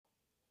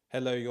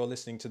Hello, you're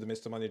listening to the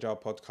Mr. Money Jar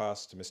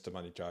podcast. Mr.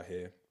 Money Jar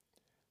here.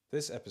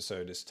 This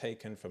episode is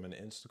taken from an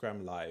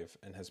Instagram Live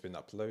and has been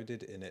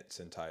uploaded in its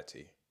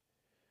entirety.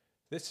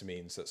 This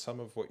means that some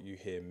of what you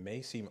hear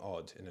may seem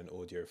odd in an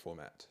audio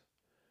format.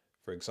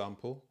 For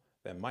example,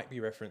 there might be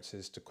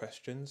references to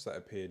questions that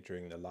appeared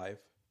during the live,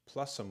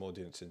 plus some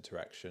audience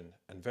interaction,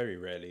 and very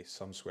rarely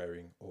some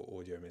swearing or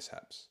audio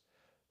mishaps.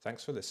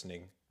 Thanks for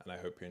listening, and I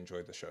hope you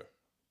enjoyed the show.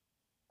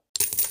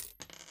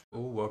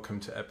 Welcome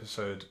to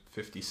episode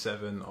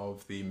 57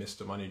 of the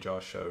Mr. Money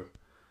Jar show.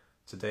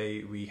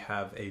 Today we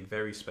have a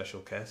very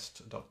special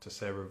guest, Dr.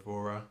 Sarah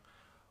Vohra,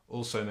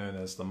 also known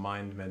as the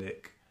Mind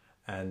Medic,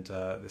 and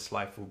this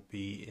live will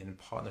be in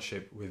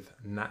partnership with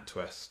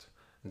NatWest.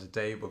 And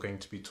today we're going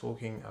to be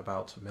talking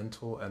about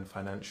mental and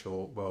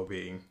financial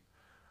well-being.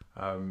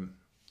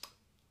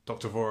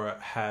 Dr. Vohra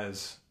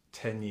has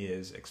 10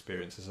 years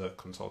experience as a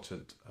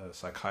consultant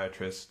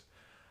psychiatrist,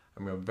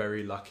 and we're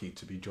very lucky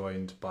to be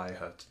joined by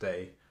her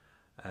today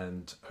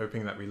and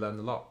hoping that we learn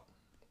a lot.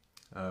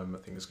 I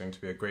think it's going to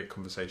be a great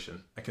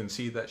conversation. I can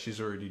see that she's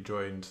already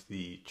joined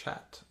the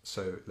chat,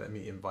 so let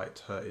me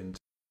invite her in.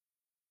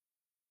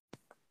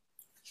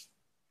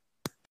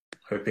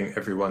 Hoping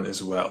everyone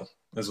is well,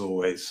 as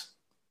always.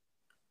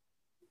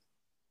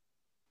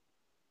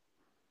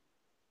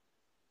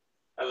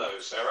 Hello,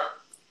 Sarah.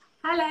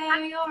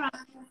 Hello, you all right?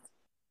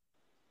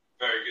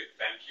 Very good,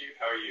 thank you.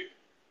 How are you?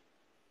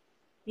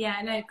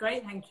 Yeah, no,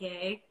 great, thank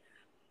you.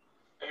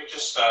 Let me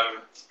just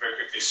very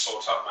quickly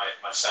sort out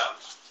my sound.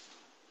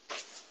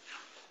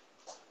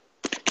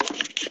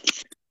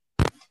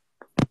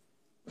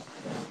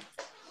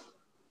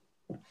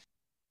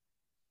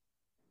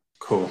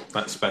 Cool,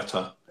 that's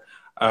better.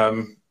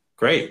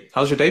 Great.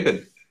 How's your day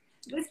been?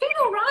 It's been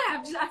all right.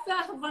 I feel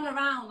like I've run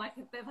around like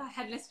a bit of a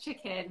headless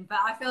chicken, but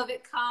I feel a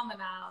bit calmer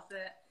now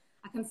that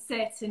I can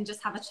sit and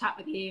just have a chat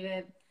with you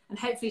and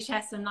hopefully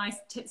share some nice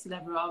tips with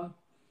everyone.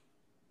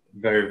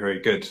 Very, very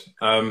good.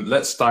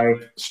 Let's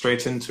dive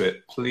straight into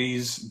it.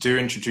 Please do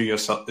introduce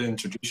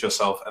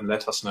yourself and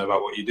let us know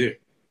about what you do.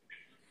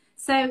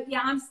 So,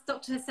 yeah, I'm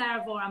Dr.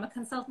 Sarah Vohra. I'm a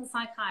consultant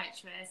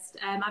psychiatrist.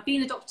 I've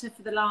been a doctor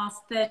for the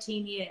last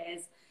 13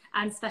 years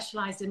and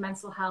specialised in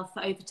mental health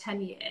for over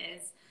 10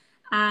 years.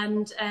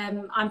 And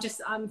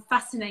I'm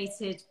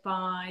fascinated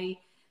by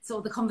sort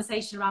of the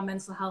conversation around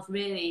mental health,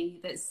 really,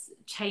 that's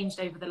changed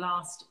over the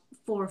last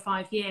 4 or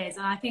 5 years.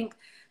 And I think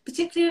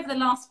particularly over the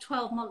last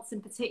 12 months in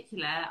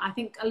particular, I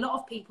think a lot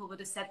of people would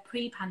have said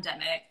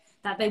pre-pandemic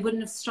that they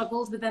wouldn't have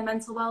struggled with their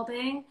mental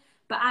well-being.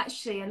 But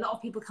actually, a lot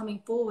of people coming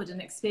forward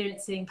and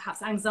experiencing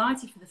perhaps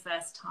anxiety for the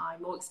first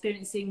time, or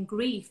experiencing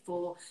grief,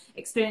 or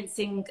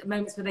experiencing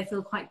moments where they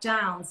feel quite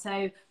down.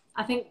 So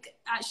I think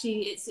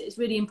actually it's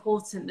really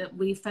important that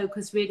we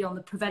focus really on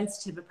the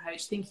preventative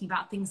approach, thinking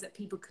about things that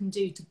people can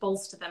do to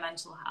bolster their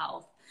mental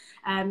health.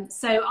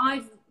 So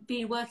I've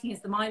been working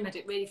as the Mind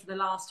Medic really for the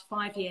last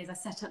 5 years. I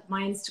set up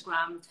my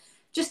Instagram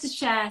just to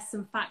share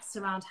some facts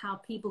around how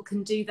people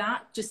can do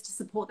that, just to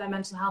support their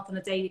mental health on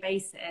a daily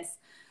basis.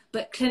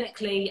 But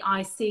clinically,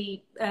 I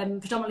see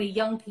predominantly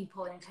young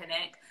people in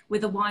clinic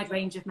with a wide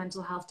range of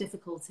mental health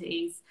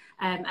difficulties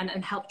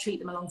and help treat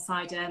them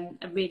alongside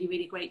a really,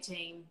 really great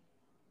team.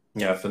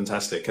 Yeah,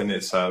 fantastic. And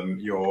it's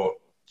your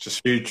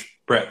just huge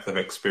breadth of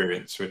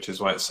experience, which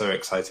is why it's so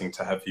exciting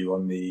to have you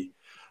on the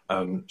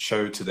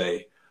show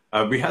today.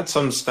 We had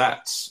some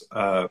stats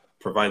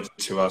provided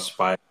to us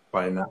by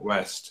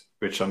NatWest,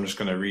 which I'm just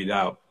going to read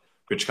out,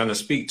 which kind of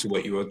speak to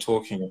what you were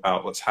talking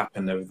about, what's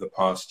happened over the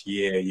past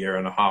year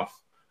and a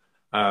half.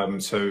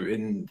 So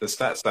in the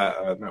stats that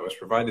NatWest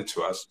provided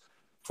to us,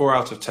 4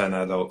 out of 10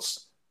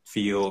 adults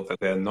feel that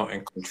they're not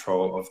in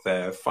control of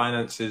their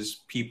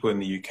finances. People in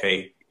the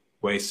UK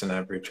waste an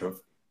average of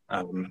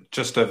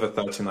just over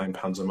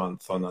 £39 a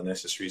month on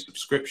unnecessary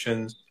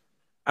subscriptions.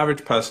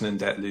 Average person in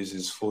debt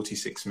loses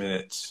 46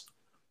 minutes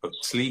of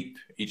sleep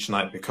each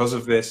night because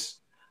of this.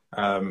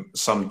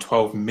 Some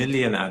 12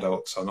 million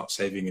adults are not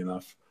saving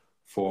enough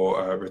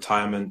for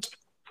retirement.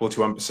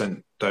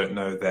 41% don't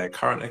know their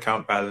current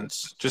account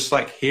balance. Just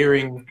like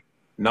hearing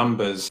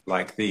numbers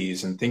like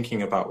these and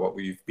thinking about what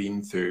we've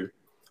been through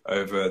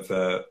over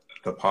the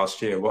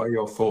past year, what are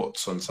your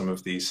thoughts on some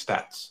of these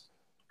stats?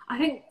 I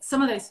think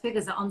some of those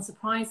figures are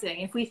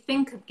unsurprising. If we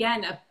think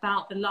again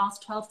about the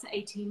last 12 to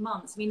 18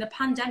 months, I mean, the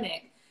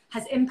pandemic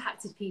has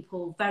impacted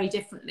people very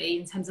differently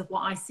in terms of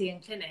what I see in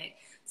clinic.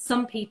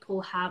 Some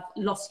people have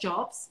lost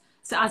jobs.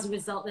 So as a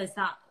result,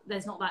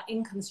 there's not that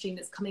income stream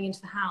that's coming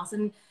into the house.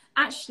 And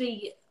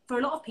actually, for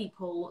a lot of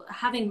people,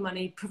 having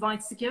money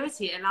provides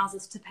security. It allows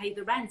us to pay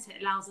the rent.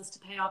 It allows us to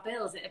pay our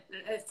bills. It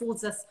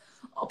affords us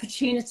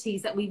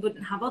opportunities that we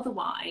wouldn't have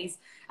otherwise.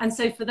 And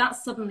so for that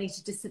suddenly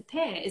to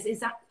disappear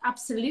is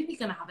absolutely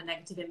going to have a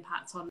negative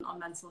impact on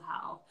mental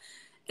health.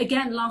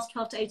 Again, last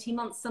 12 to 18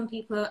 months, some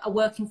people are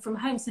working from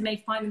home, so may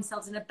find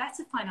themselves in a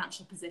better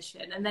financial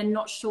position and they're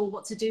not sure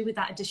what to do with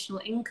that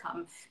additional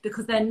income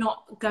because they're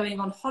not going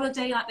on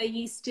holiday like they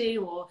used to,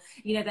 or,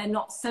 you know, they're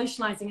not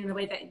socializing in the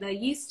way that they're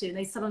used to. And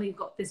they suddenly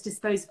got this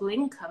disposable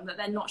income that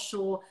they're not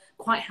sure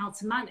quite how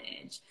to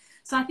manage.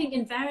 So I think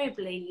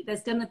invariably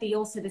there's going to be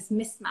also this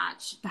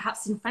mismatch,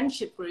 perhaps in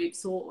friendship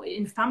groups or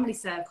in family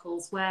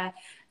circles, where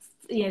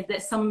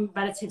that some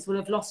relatives will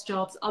have lost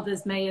jobs,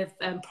 others may have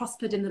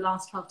prospered in the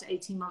last 12 to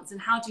 18 months.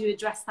 And how do you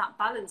address that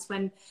balance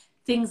when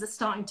things are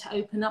starting to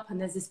open up and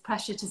there's this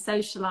pressure to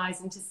socialize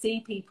and to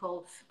see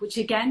people, which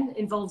again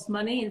involves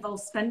money,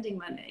 involves spending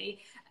money,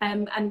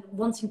 and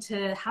wanting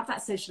to have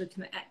that social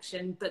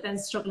connection, but then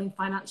struggling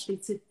financially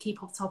to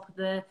keep on top of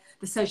the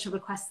social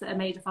requests that are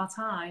made of our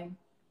time.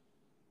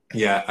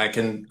 Yeah, I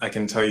can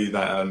tell you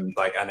that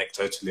like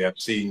anecdotally, I've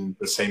seen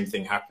the same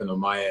thing happen on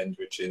my end,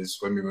 which is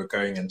when we were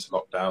going into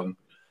lockdown,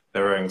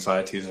 there were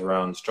anxieties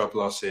around job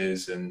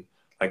losses and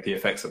like the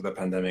effects that the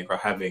pandemic were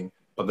having.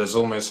 But there's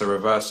almost a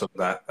reverse of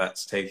that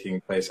that's taking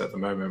place at the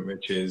moment,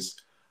 which is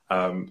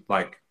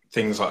like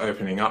things are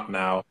opening up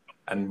now,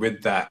 and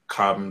with that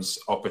comes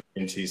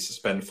opportunities to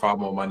spend far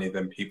more money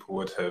than people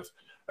would have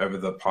over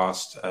the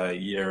past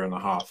year and a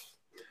half.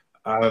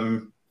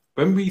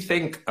 When we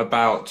think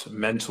about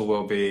mental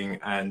well-being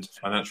and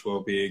financial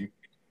well-being,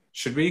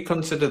 should we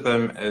consider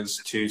them as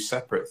two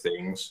separate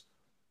things,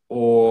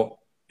 or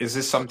is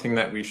this something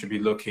that we should be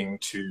looking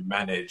to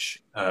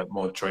manage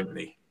more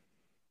jointly?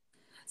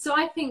 So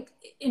I think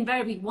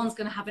invariably one's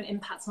going to have an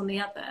impact on the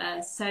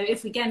other. So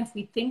if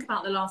we think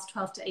about the last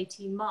 12 to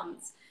 18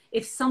 months,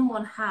 if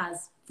someone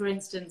has, for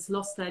instance,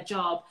 lost their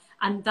job,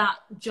 and that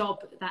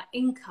job, that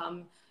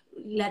income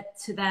led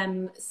to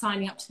them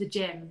signing up to the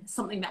gym,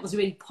 something that was a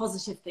really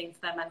positive thing for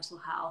their mental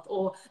health,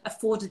 or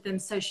afforded them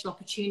social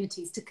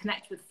opportunities to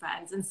connect with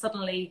friends, and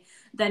suddenly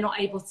they're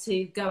not able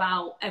to go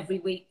out every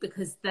week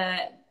because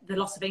the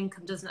loss of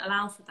income doesn't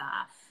allow for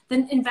that,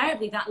 then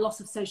invariably that loss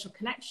of social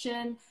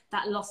connection,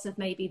 that loss of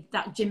maybe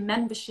that gym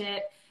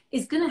membership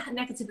is going to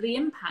negatively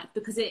impact,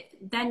 because it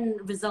then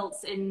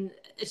results in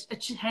a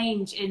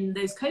change in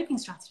those coping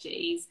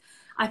strategies.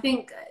 I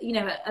think,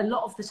 a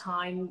lot of the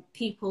time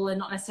people are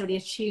not necessarily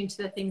attuned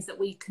to the things that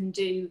we can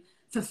do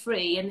for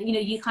free. And,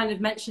 you kind of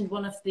mentioned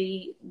one of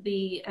the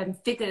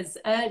figures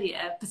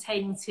earlier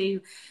pertaining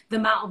to the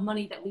amount of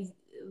money that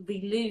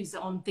we lose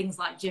on things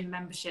like gym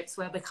memberships,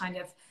 where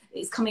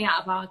it's coming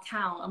out of our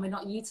account and we're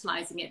not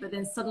utilizing it. But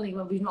then suddenly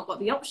when we've not got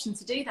the option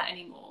to do that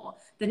anymore,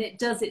 then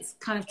it's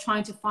kind of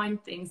trying to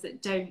find things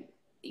that don't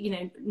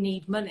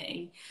need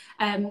money.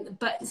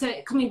 But so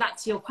coming back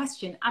to your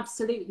question,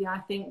 absolutely, I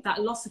think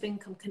that loss of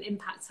income can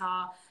impact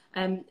our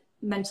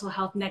mental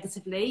health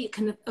negatively. It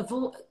can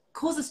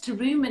cause us to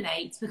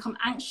ruminate, to become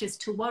anxious,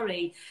 to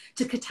worry,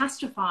 to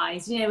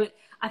catastrophize.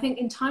 I think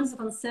in times of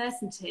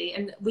uncertainty,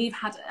 and we've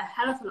had a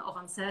hell of a lot of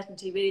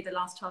uncertainty really the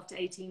last 12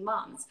 to 18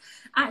 months,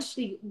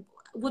 actually,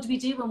 what do we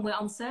do when we're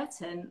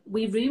uncertain?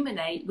 We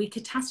ruminate, we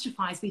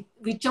catastrophize,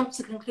 we jump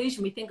to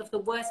conclusion, we think of the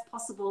worst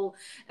possible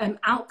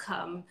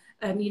outcome.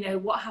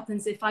 What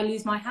happens if I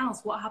lose my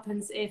house? What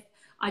happens if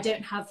I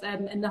don't have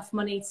enough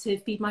money to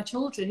feed my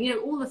children?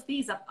 All of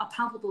these are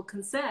palpable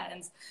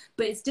concerns,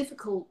 but it's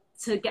difficult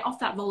to get off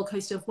that roller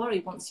coaster of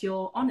worry once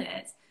you're on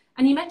it.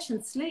 And you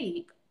mentioned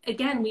sleep.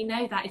 Again, we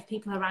know that if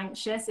people are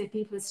anxious, if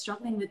people are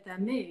struggling with their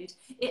mood,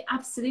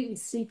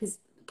 sleep is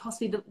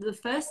possibly the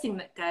first thing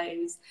that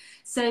goes.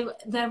 So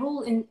they're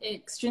all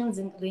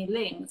extrinsically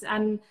linked.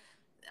 And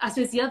I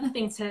suppose the other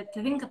thing to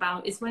think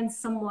about is when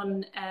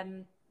someone,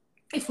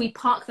 if we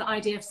park the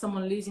idea of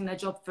someone losing their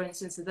job, for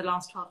instance, in the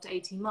last 12 to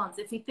 18 months,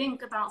 if we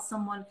think about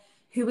someone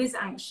who is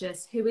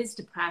anxious, who is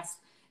depressed,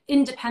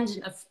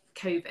 independent of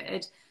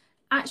COVID,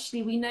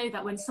 actually we know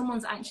that when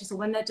someone's anxious or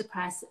when they're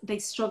depressed, they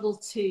struggle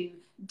to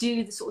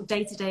do the sort of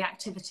day-to-day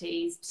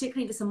activities,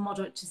 particularly if it's a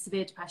moderate to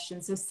severe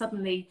depression. So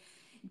suddenly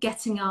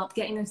getting up,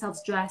 getting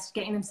themselves dressed,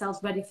 getting themselves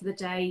ready for the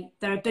day,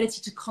 their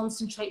ability to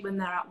concentrate when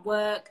they're at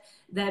work,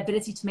 their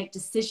ability to make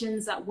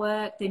decisions at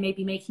work, they may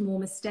be making more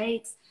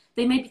mistakes,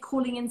 they may be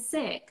calling in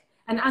sick.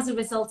 And as a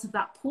result of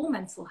that poor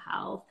mental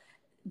health,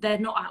 they're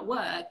not at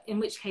work, in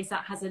which case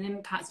that has an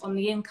impact on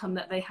the income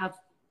that they have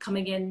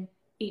coming in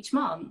each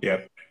month.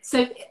 Yeah.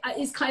 So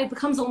it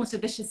becomes almost a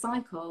vicious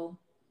cycle.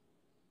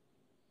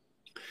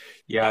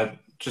 Yeah,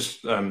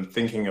 just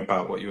thinking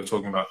about what you were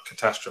talking about,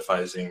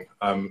 catastrophizing.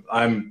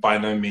 I'm by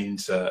no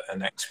means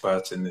an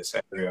expert in this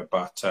area,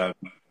 but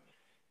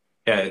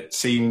yeah, it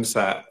seems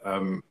that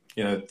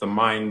the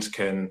mind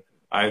can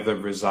either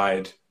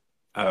reside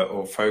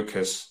or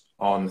focus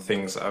on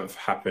things that have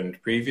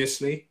happened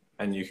previously,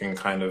 and you can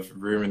kind of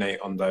ruminate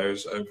on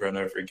those over and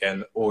over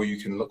again, or you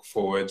can look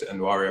forward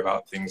and worry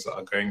about things that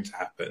are going to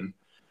happen,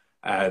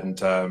 and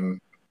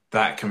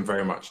that can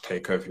very much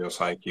take over your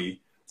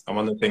psyche. And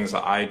one of the things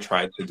that I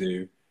try to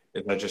do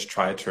is I just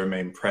try to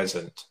remain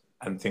present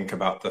and think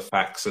about the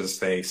facts as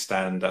they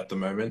stand at the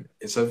moment.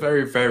 It's a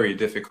very, very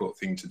difficult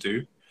thing to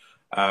do.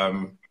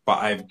 But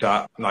I've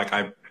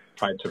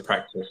tried to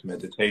practice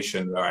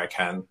meditation where I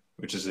can,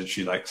 which is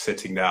literally like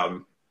sitting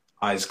down,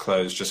 eyes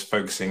closed, just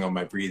focusing on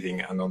my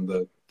breathing and on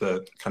the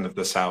kind of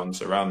the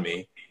sounds around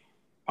me.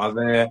 Are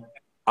there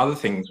other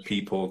things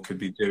people could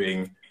be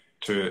doing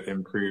to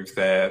improve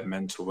their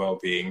mental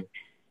well-being?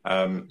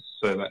 So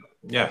that,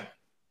 yeah.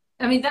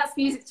 I mean, that's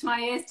music to my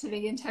ears, to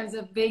me, in terms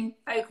of being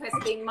focused,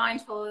 being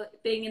mindful,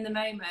 being in the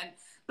moment.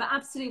 But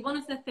absolutely, one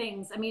of the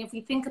things, I mean, if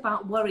we think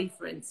about worry,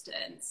 for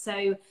instance,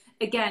 so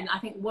again, I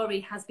think worry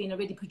has been a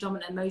really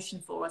predominant emotion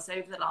for us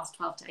over the last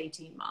 12 to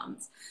 18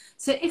 months.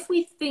 So if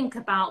we think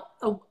about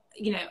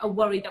a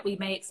worry that we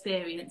may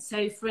experience,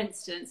 so for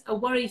instance, a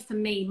worry for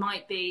me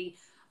might be,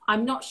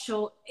 I'm not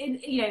sure,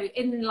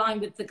 in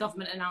line with the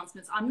government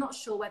announcements, I'm not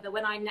sure whether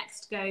when I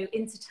next go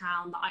into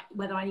town,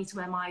 whether I need to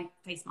wear my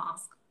face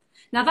mask.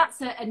 Now,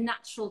 that's a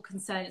natural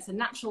concern. It's a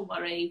natural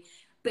worry,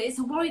 but it's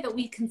a worry that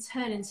we can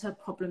turn into a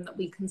problem that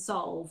we can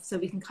solve. So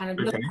we can kind of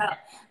look up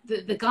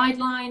the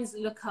guidelines,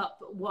 look up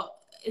what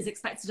is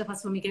expected of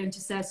us when we go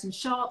into certain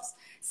shops.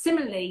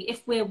 Similarly,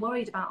 if we're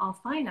worried about our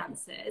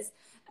finances,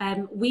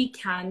 we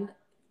can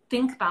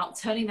think about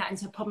turning that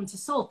into a problem to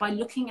solve by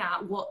looking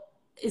at what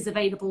is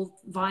available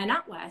via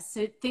NatWest.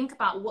 So think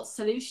about what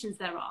solutions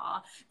there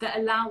are that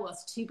allow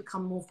us to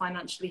become more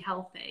financially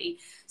healthy.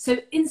 So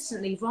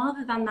instantly,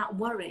 rather than that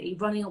worry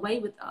running away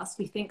with us,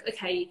 we think,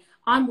 okay,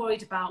 I'm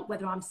worried about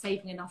whether I'm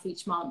saving enough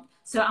each month.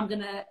 So I'm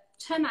going to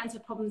turn that into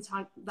a problem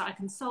type that I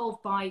can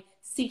solve by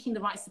seeking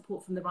the right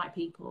support from the right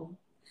people.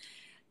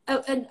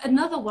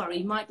 Another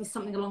worry might be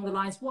something along the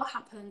lines, what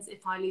happens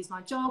if I lose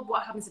my job?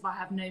 What happens if I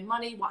have no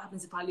money? What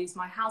happens if I lose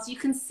my house? You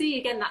can see,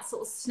 again, that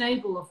sort of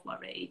snowball of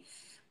worry.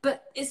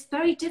 But it's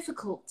very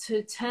difficult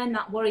to turn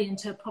that worry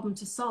into a problem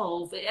to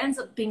solve. It ends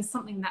up being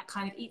something that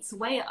kind of eats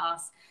away at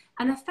us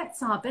and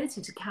affects our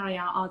ability to carry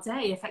out our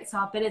day, affects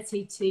our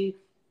ability to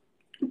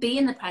be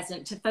in the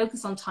present, to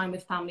focus on time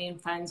with family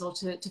and friends, or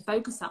to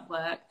focus at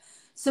work.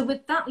 So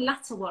with that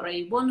latter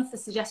worry, one of the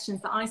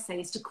suggestions that I say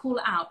is to call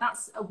it out.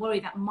 That's a worry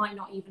that might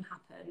not even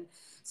happen.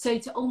 So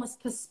to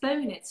almost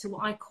postpone it to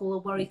what I call a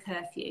worry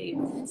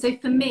curfew. So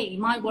for me,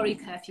 my worry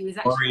curfew is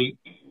actually...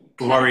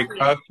 Worry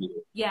curfew?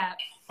 Yeah.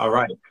 All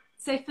right.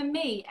 So for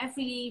me,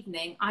 every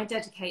evening, I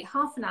dedicate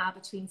half an hour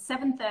between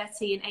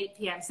 7:30 and 8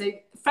 p.m. So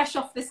fresh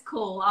off this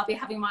call, I'll be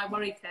having my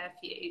worry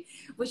curfew,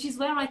 which is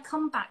where I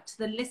come back to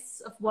the lists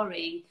of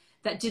worry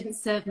that didn't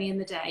serve me in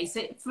the day.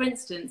 So for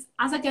instance,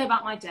 as I go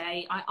about my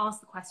day, I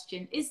ask the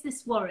question, is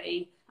this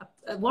worry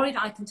a worry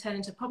that I can turn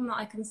into a problem that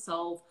I can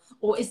solve,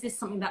 or is this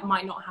something that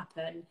might not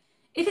happen?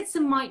 If it's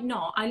a might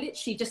not, I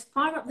literally just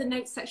fire up the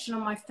notes section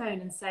on my phone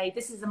and say,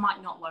 this is a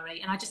might not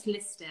worry, and I just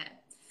list it.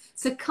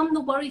 So come the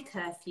worry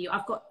curfew,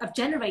 I've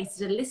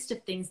generated a list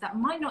of things that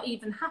might not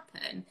even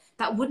happen,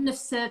 that wouldn't have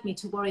served me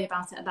to worry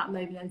about it at that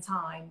moment in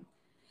time.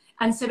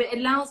 And so it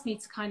allows me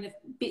to kind of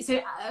be,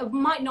 so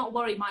might not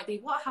worry might be,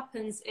 what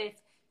happens if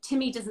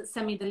Timmy doesn't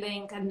send me the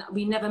link and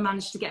we never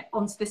managed to get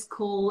onto this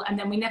call, and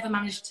then we never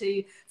managed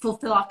to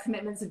fulfill our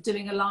commitments of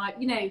doing a live,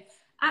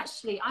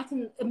 actually, I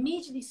can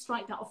immediately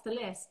strike that off the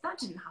list. That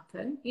didn't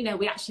happen.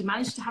 We actually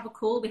managed to have a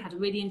call. We had a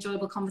really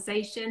enjoyable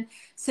conversation.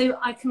 So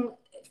I can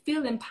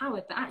feel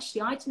empowered that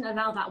actually I didn't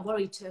allow that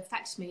worry to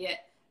affect me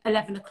at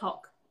 11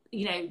 o'clock,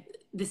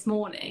 this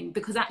morning,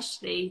 because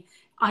actually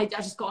I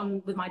just got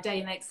on with my day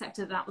and I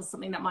accepted that was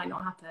something that might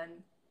not happen.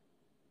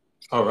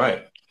 All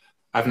right.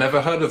 I've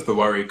never heard of the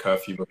worry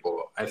curfew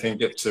before. I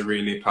think it's a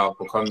really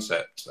powerful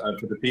concept.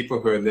 For the people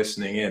who are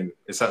listening in,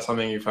 is that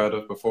something you've heard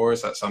of before?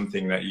 Is that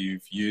something that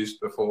you've used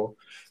before?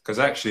 Because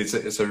actually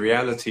it's a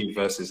reality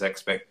versus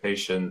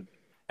expectation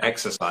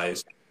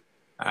exercise.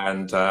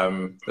 And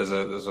there's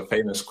a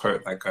famous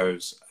quote that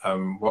goes,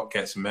 what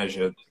gets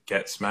measured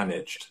gets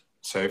managed.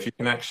 So if you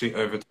can actually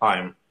over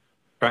time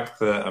track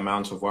the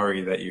amount of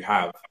worry that you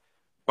have,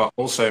 but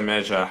also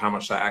measure how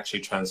much that actually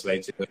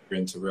translated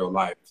into real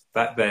life,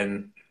 that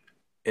then,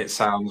 it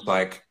sounds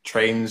like,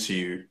 trains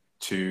you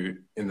to,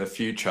 in the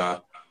future,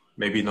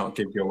 maybe not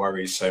give your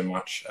worries so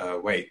much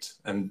weight.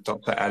 And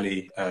Dr.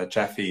 Ali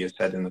Jaffe has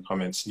said in the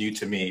comments, new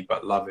to me,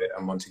 but love it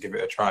and want to give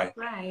it a try.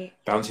 Right.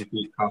 Bounty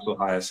Peak Castle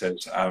Hire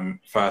says,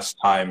 first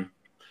time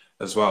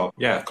as well.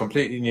 Yeah,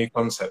 completely new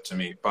concept to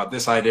me. But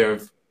this idea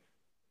of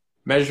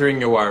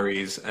measuring your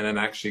worries and then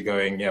actually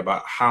going, yeah,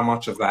 but how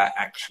much of that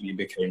actually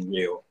became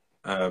real?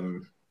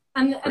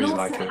 And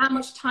also, how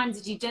much time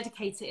did you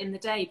dedicate it in the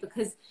day?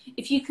 Because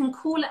if you can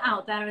call it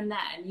out there and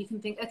then, you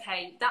can think,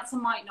 okay, that's a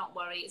might not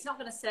worry. It's not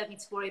going to serve me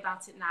to worry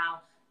about it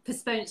now.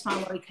 Postpone it to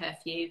my worry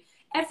curfew.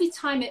 Every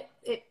time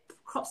it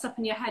crops up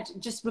in your head,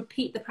 just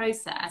repeat the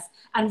process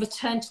and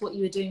return to what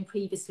you were doing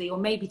previously, or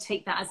maybe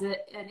take that as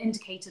an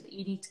indicator that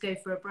you need to go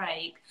for a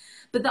break.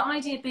 But the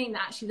idea being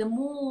that actually the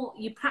more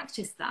you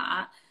practice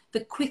that, the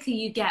quicker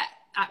you get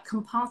at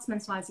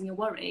compartmentalizing your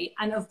worry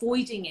and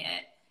avoiding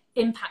it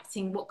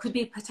impacting what could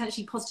be a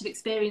potentially positive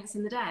experience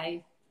in the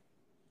day.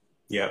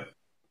 Yeah.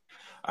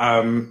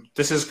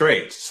 This is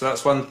great. So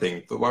that's one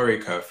thing, the worry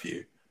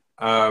curfew.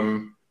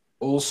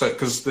 Also,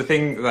 because the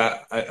thing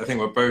that I think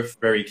we're both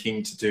very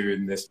keen to do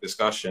in this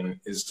discussion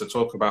is to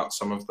talk about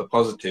some of the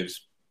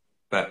positives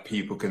that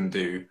people can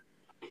do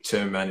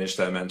to manage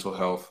their mental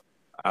health,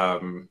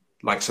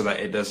 like so that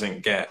it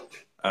doesn't get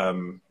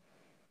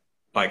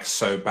like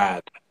so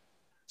bad.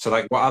 So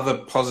like what other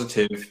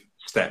positive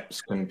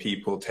steps can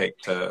people take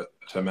to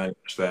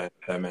manage their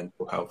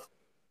mental health?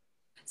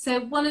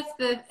 So one of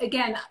the,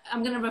 again,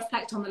 I'm going to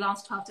reflect on the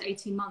last 12 to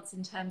 18 months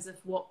in terms of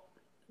what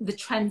the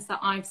trends that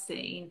I've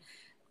seen.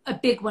 A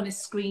big one is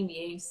screen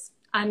use.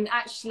 And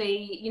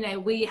actually, you know,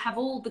 we have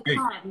all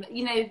become,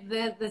 you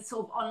know, the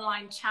sort of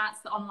online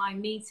chats, the online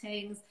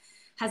meetings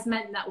has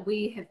meant that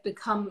we have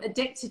become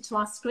addicted to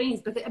our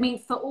screens. But I mean,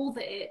 for all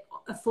that it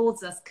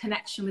affords us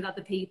connection with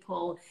other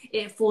people,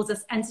 it affords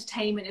us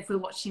entertainment if we're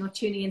watching or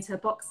tuning into a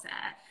box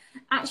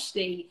set.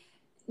 Actually,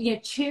 you know,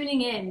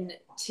 tuning in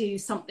to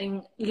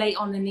something late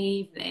on in the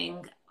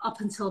evening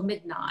up until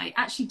midnight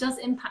actually does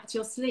impact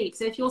your sleep.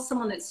 So if you're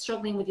someone that's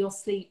struggling with your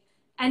sleep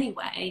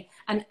anyway,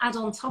 and add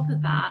on top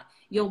of that,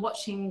 you're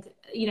watching,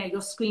 you know,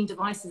 your screen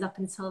devices up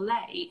until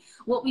late,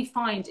 what we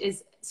find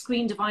is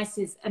screen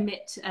devices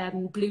emit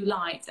blue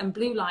light, and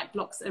blue light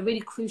blocks a really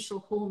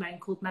crucial hormone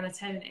called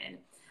melatonin.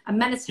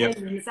 And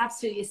melatonin is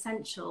absolutely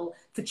essential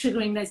for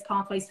triggering those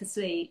pathways for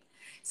sleep.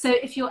 So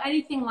if you're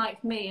anything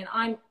like me, and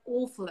I'm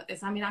awful at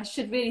this, I mean, I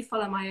should really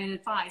follow my own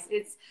advice.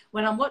 It's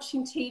when I'm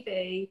watching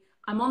TV,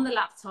 I'm on the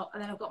laptop,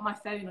 and then I've got my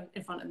phone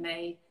in front of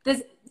me.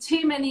 There's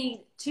too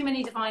many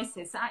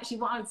devices. So actually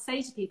what I would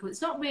say to people,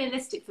 it's not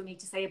realistic for me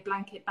to say a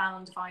blanket ban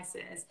on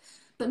devices,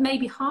 but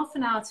maybe half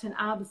an hour to an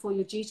hour before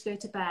you're due to go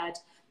to bed,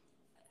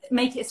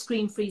 make it a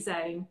screen-free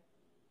zone.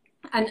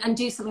 And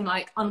do something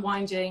like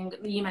unwinding.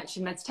 You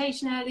mentioned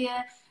meditation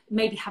earlier,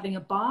 maybe having a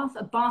bath.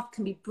 A bath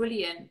can be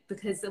brilliant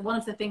because one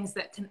of the things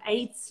that can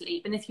aid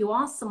sleep, and if you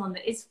are someone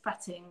that is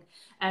fretting,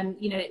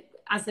 you know,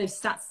 as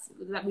those stats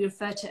that we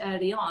referred to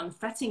early on,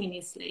 fretting in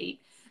your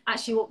sleep,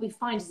 actually what we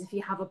find is if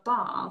you have a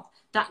bath,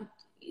 that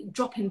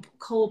drop in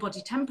core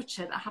body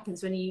temperature that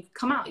happens when you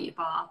come out of your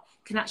bath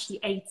can actually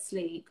aid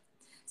sleep.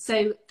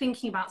 So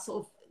thinking about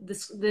sort of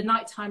the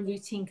nighttime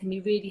routine can be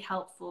really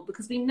helpful,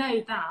 because we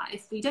know that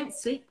if we don't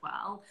sleep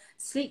well,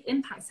 sleep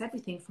impacts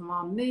everything from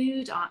our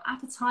mood, our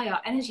appetite, our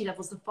energy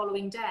levels the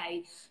following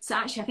day. So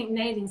actually I think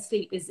nailing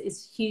sleep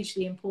is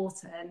hugely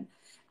important.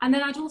 And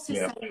then I'd also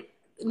say,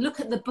 look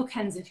at the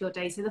bookends of your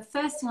day. So the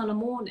first thing on a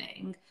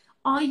morning,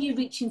 are you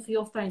reaching for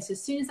your phone? So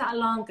as soon as that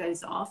alarm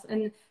goes off,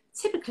 and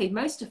typically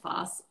most of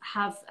us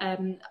have,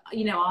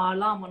 you know, our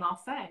alarm on our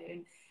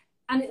phone,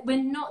 and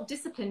we're not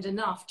disciplined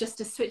enough just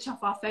to switch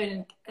off our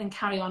phone and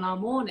carry on our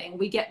morning.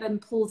 We get them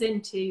pulled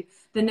into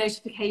the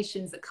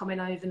notifications that come in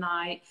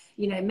overnight,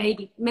 you know,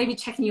 maybe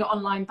checking your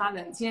online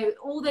balance, you know,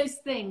 all those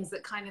things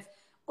that kind of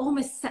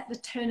almost set the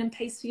tone and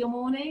pace for your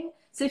morning.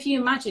 So if you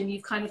imagine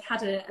you've kind of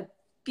had a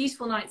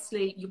beautiful night's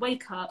sleep, you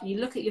wake up, you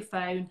look at your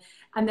phone,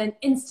 and then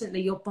instantly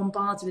you're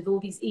bombarded with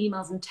all these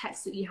emails and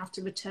texts that you have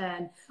to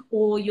return,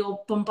 or you're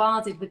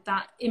bombarded with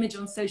that image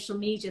on social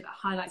media that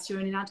highlights your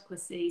own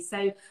inadequacy.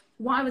 So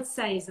what I would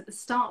say is at the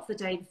start of the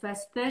day, the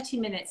first 30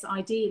 minutes,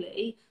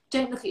 ideally,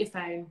 don't look at your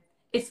phone.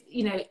 If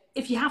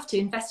you have to,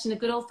 invest in a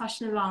good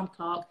old-fashioned alarm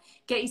clock,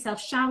 get yourself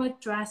showered,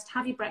 dressed,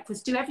 have your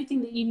breakfast, do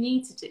everything that you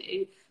need to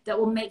do that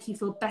will make you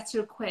feel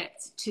better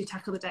equipped to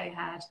tackle the day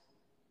ahead.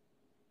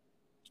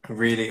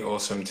 Really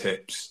awesome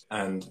tips.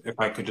 And if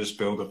I could just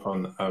build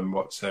upon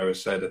what Sarah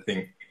said, I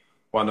think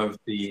one of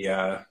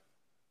the,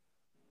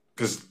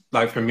 because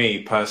like for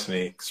me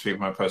personally, speaking of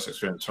my personal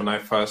experience,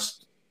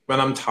 when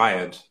I'm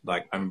tired,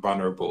 like I'm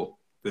vulnerable.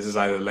 This is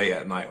either late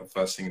at night or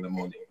first thing in the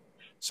morning.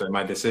 So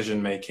my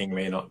decision making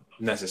may not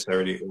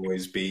necessarily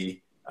always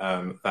be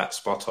that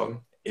spot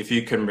on. If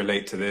you can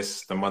relate to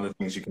this, then one of the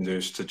things you can do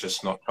is to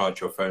just not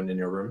charge your phone in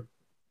your room.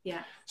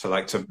 Yeah. So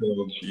like to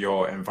build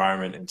your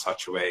environment in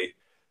such a way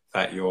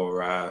that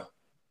you're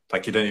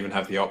like you don't even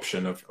have the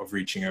option of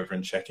reaching over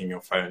and checking your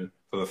phone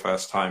for the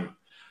first time.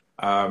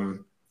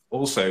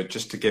 Also,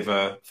 just to give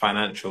a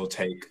financial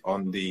take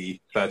on the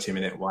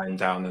 30-minute wind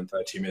down and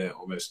 30-minute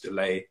almost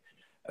delay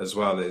as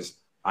well, is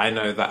I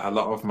know that a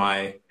lot of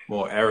my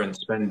more errant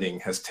spending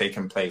has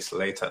taken place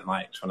late at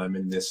night when I'm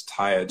in this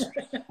tired,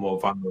 more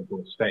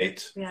vulnerable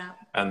state. Yeah.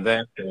 And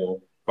therefore,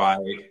 by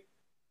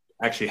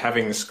actually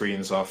having the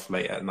screens off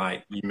late at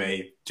night, you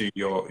may do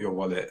your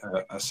wallet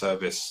a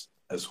service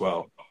as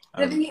well.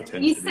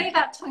 You say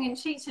that tongue in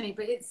cheek to me,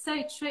 but it's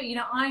so true. You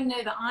know, I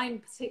know that I'm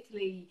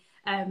particularly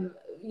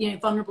you know,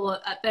 vulnerable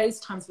at those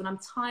times when I'm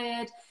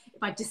tired,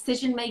 my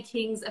decision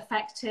making's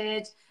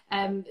affected,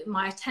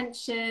 my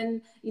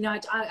attention, you know,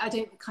 I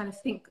don't kind of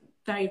think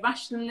very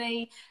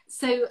rationally.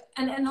 So,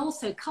 and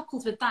also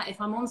coupled with that, if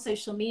I'm on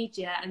social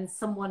media and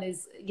someone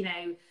is, you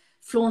know,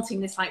 flaunting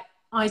this like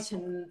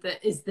item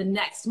that is the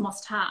next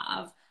must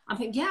have, I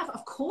think, yeah,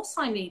 of course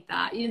I need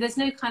that. You know, there's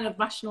no kind of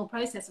rational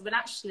process, but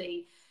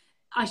actually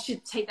I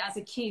should take that as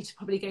a cue to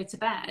probably go to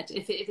bed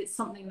if it's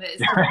something that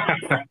is.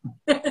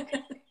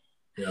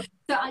 Yeah.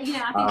 So, you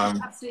know, I think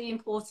it's absolutely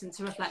important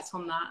to reflect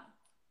on that.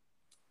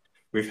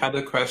 We've had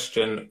a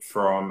question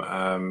from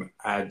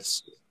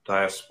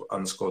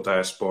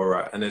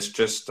ads_diaspora, and it's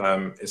just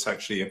it's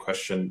actually a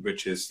question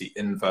which is the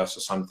inverse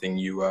of something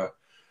you were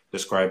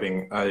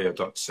describing earlier,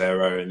 Dr.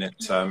 Sarah, and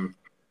it's a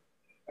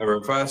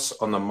reverse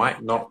on the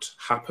might not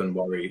happen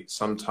worry.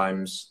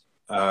 Sometimes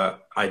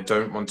I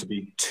don't want to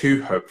be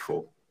too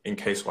hopeful in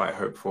case what I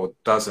hope for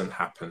doesn't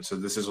happen. So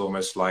this is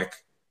almost like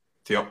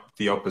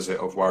the opposite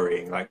of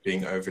worrying, like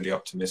being overly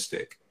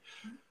optimistic.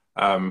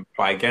 But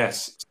I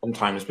guess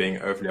sometimes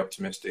being overly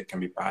optimistic can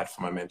be bad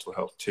for my mental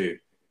health too.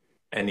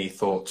 Any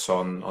thoughts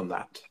on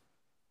that?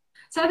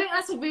 So I think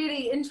that's a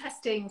really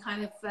interesting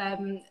kind of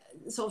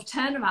sort of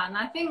turnaround. And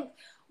I think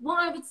what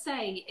I would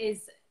say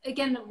is,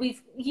 again,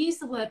 we've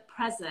used the word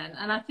present,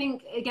 and I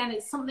think, again,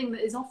 it's something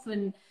that is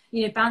often,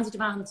 you know, bandied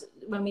around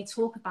when we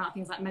talk about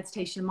things like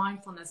meditation and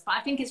mindfulness. But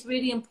I think it's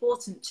really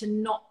important to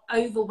not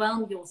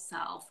overwhelm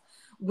yourself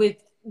with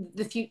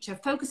the future.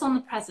 Focus on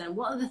the present.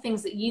 What are the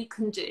things that you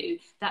can do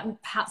that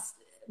perhaps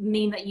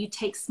mean that you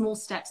take small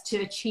steps to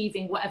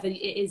achieving whatever it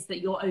is that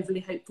you're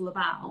overly hopeful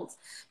about?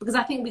 Because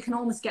I think we can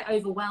almost get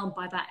overwhelmed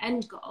by that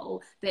end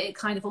goal, that it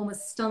kind of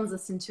almost stuns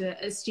us into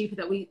a stupor,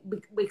 that we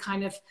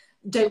kind of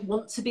don't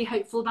want to be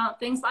hopeful about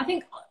things. But I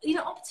think, you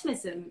know,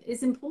 optimism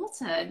is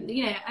important,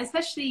 you know,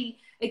 especially,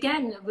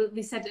 again,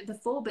 we said it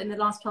before, but in the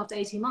last 12 to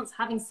 18 months,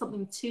 having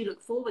something to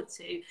look forward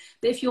to.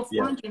 But if you're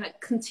finding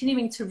that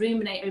continuing to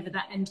ruminate over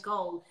that end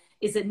goal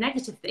is a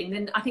negative thing,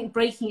 then I think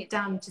breaking it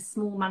down into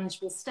small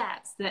manageable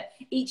steps, that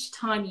each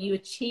time you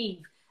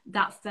achieve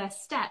that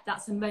first step,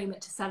 that's a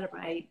moment to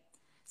celebrate.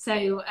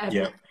 So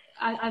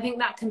I think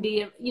that can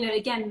be, you know,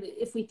 again,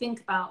 if we think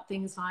about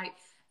things like,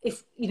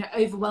 if, you know,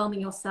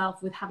 overwhelming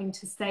yourself with having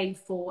to save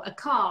for a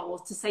car or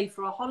to save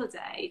for a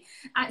holiday,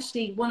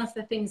 actually one of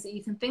the things that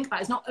you can think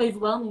about is not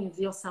overwhelming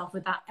yourself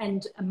with that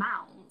end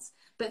amount,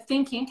 but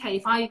thinking, okay,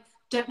 if I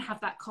don't have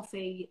that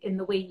coffee in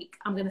the week,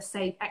 I'm going to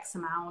save X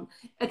amount.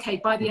 Okay,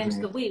 by the end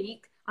of the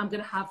week, I'm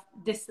going to have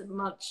this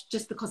much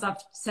just because I've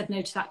said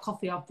no to that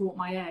coffee, I've brought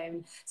my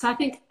own. So I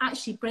think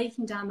actually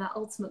breaking down that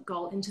ultimate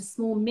goal into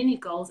small mini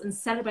goals and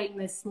celebrating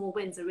those small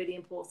wins are really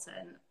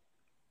important.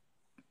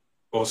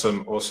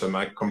 Awesome, awesome.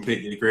 I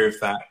completely agree with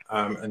that.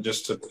 And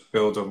just to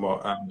build on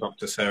what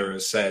Dr. Sarah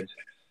has said,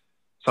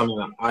 something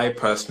that I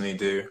personally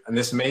do, and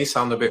this may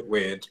sound a bit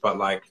weird, but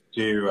like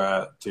do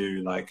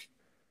like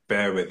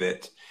bear with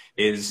it,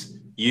 is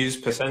use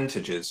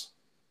percentages.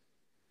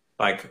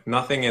 Like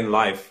nothing in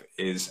life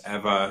is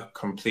ever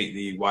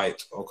completely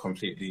white or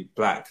completely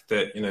black.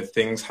 That, you know,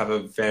 things have a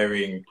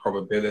varying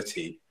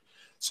probability.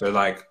 So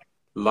like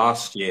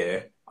last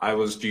year, I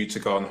was due to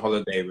go on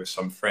holiday with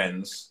some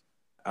friends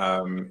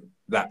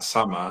that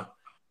summer.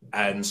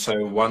 And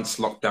so once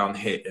lockdown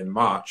hit in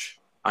March,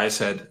 I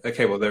said,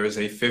 okay, well, there is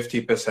a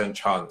 50%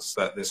 chance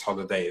that this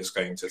holiday is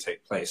going to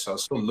take place. So I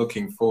was still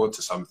looking forward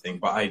to something,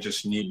 but I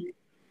just knew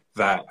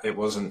that it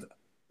wasn't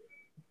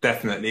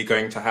definitely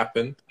going to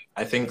happen.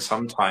 I think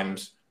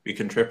sometimes we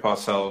can trip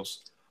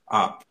ourselves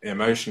up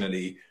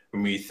emotionally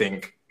when we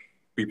think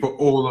we put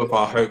all of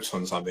our hopes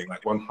on something,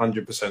 like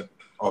 100%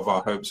 of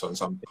our hopes on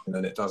something, and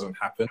then it doesn't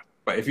happen.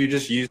 But if you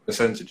just use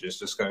percentages,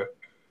 just go,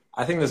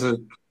 I think there's a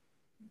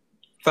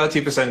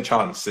 30%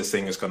 chance this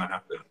thing is going to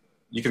happen.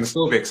 You can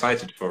still be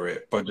excited for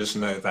it, but just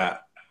know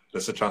that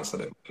there's a chance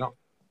that it will not.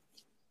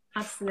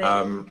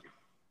 Absolutely.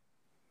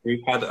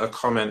 We've had a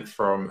comment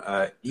from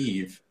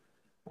Eve.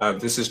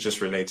 This is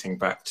just relating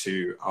back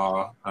to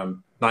our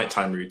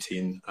nighttime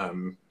routine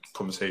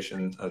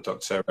conversation,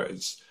 Dr. Sarah.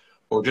 It's,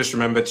 well, just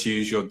remember to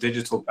use your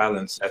digital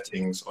balance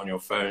settings on your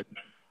phone.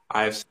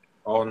 I have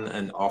on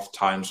and off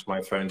times for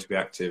my phone to be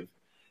active.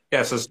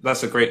 Yes,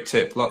 that's a great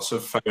tip. Lots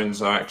of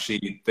phones are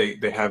actually,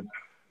 they have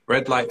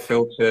red light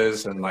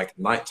filters and like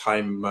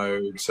nighttime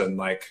modes and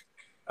like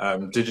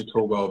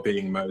digital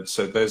well-being modes.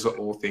 So those are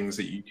all things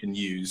that you can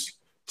use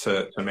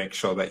to make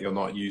sure that you're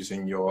not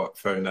using your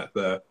phone at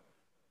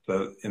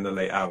in the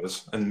late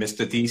hours. And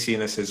Mr. D.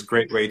 Cena says,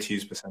 great way to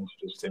use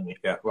percentages, Timmy.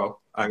 Yeah, well,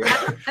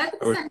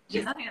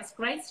 Percentages, I think that's a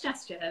great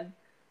suggestion.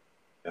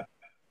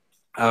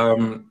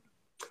 Yeah.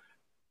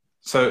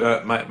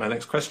 So my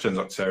next question,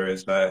 Dr. Sarah,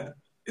 is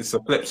it's the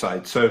flip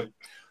side. So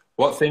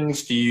what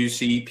things do you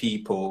see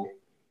people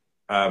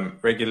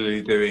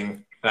regularly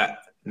doing that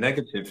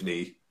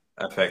negatively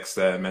affects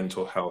their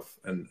mental health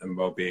and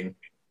well-being?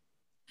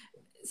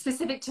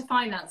 Specific to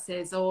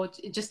finances or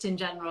just in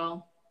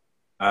general?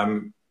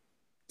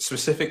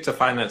 Specific to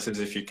finances,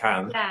 if you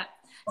can. Yeah.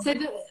 So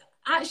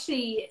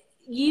actually,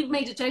 you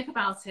made a joke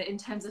about it in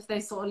terms of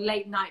those sort of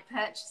late night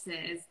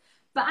purchases.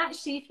 But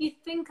actually, if you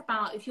think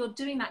about, if you're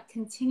doing that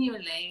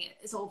continually,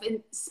 sort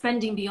of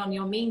spending beyond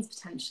your means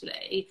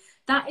potentially,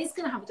 that is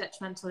going to have a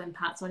detrimental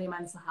impact on your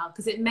mental health,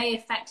 because it may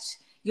affect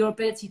your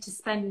ability to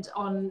spend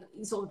on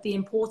sort of the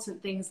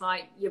important things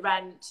like your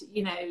rent,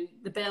 you know,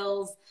 the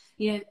bills,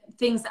 you know,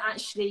 things that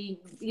actually,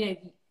 you know,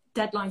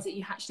 deadlines that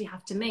you actually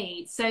have to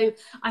meet. So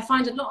I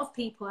find a lot of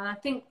people, and I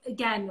think,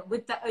 again,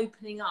 with the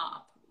opening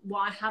up,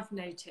 what I have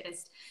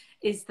noticed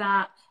is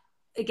that,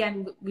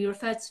 again, we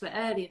referred to it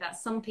earlier, that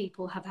some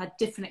people have had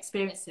different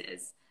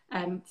experiences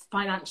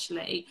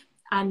financially,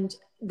 and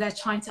they're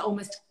trying to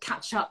almost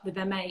catch up with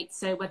their mates.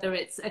 So whether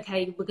it's,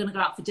 okay, we're going to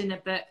go out for dinner,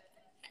 but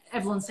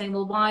everyone's saying,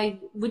 well, why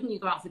wouldn't you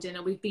go out for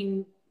dinner? We've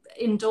been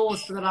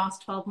indoors for the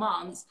last 12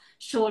 months.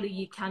 Surely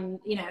you can,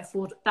 you know,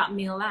 afford that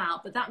meal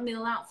out. But that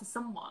meal out for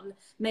someone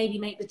maybe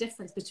make the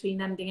difference between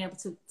them being able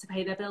to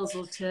pay their bills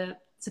or to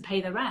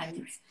pay their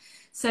rent.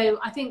 So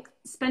I think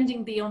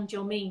spending beyond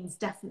your means,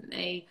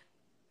 definitely,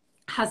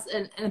 has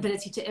an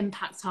ability to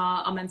impact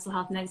our mental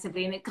health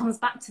negatively. And it comes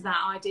back to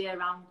that idea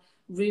around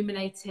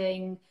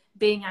ruminating,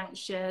 being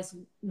anxious,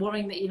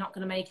 worrying that you're not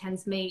going to make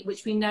ends meet,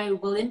 which we know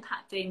will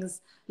impact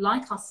things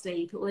like our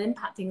sleep, it will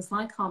impact things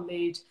like our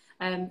mood,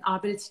 our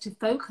ability to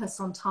focus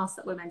on tasks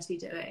that we're meant to be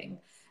doing.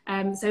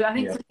 So I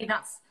think for me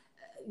that's,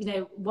 you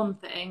know, one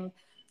thing.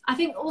 I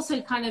think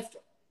also kind of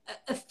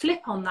a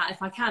flip on that,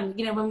 if I can,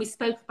 you know, when we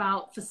spoke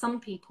about, for some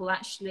people,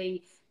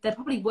 actually, they're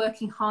probably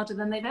working harder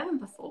than they've ever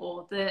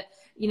before. That,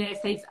 you know,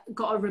 if they've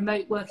got a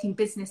remote working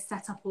business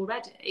set up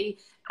already,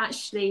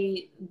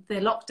 actually the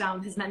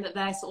lockdown has meant that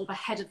they're sort of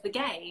ahead of the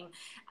game.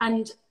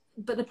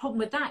 But the problem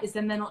with that is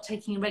then they're not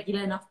taking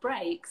regular enough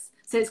breaks.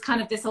 So it's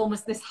kind of this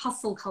almost this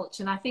hustle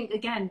culture. And I think,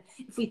 again,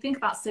 if we think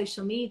about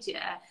social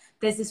media,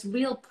 there's this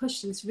real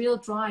push, this real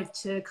drive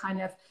to kind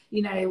of,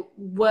 you know,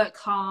 work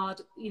hard,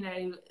 you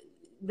know,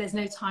 there's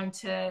no time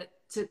to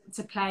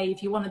play.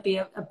 If you want to be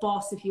a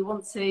boss, if you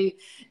want to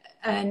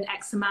earn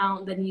X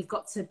amount, then you've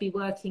got to be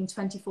working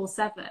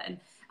 24/7.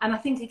 And I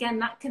think, again,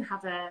 that can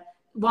have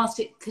whilst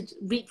it could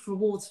reap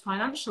rewards,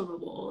 financial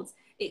rewards,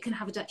 it can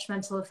have a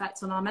detrimental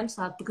effect on our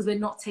mental health because we're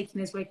not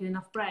taking those regular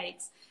enough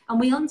breaks. And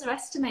we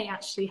underestimate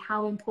actually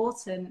how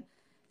important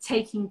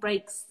taking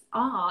breaks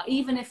are,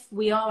 even if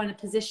we are in a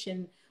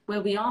position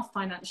where we are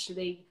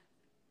financially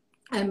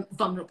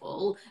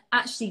vulnerable.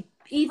 Actually,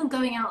 even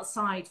going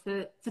outside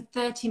for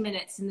 30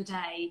 minutes in the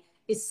day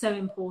is so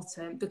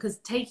important, because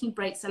taking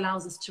breaks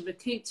allows us to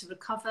recoup, to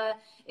recover.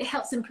 It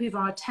helps improve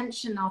our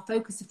attention, our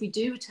focus if we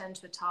do return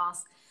to a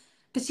task,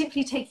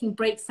 particularly taking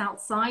breaks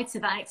outside. So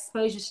that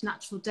exposure to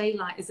natural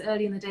daylight as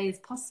early in the day as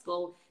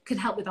possible can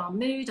help with our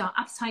mood, our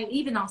appetite,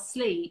 even our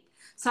sleep.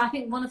 So I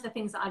think one of the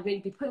things that I'd really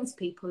be putting to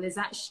people is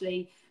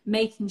actually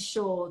making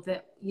sure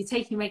that you're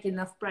taking regular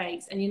enough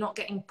breaks and you're not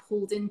getting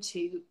pulled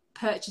into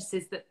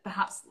purchases that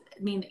perhaps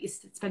mean that you're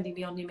spending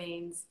beyond your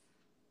means.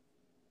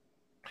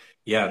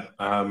 Yeah,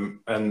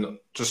 and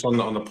just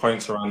on the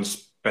points around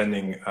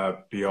spending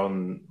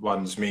beyond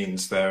one's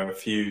means, there are a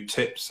few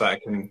tips that I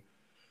can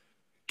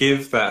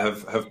give that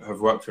have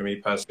worked for me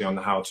personally on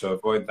how to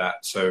avoid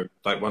that. So,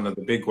 like, one of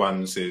the big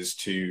ones is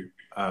to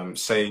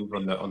save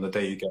on the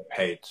day you get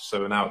paid.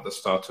 So now at the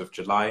start of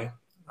July,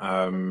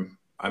 I'm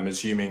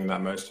assuming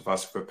that most of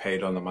us were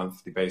paid on a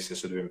monthly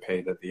basis, would have been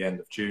paid at the end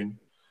of June.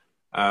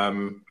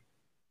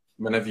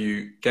 Whenever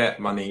you get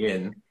money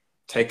in,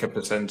 take a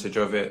percentage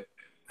of it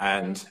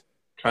and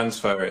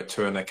transfer it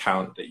to an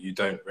account that you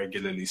don't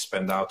regularly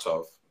spend out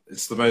of.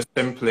 It's the most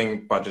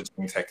simpling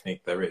budgeting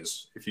technique there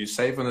is. If you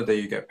save on the day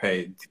you get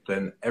paid,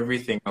 then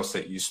everything else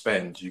that you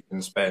spend, you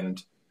can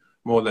spend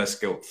more or less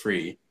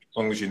guilt-free, as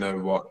long as you know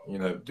what, you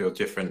know, your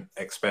different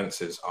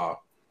expenses are.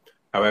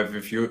 However,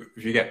 if you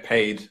get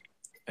paid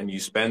and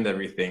you spend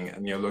everything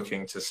and you're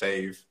looking to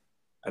save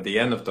at the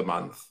end of the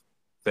month,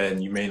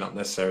 then you may not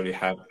necessarily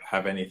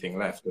have anything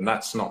left. And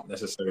that's not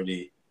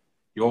necessarily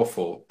your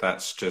fault.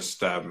 That's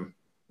just you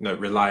know,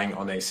 relying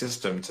on a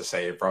system to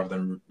save rather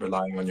than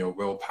relying on your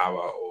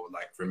willpower or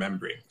like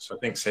remembering. So I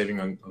think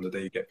saving on the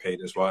day you get paid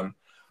is one.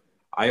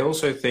 I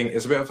also think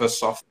it's a bit of a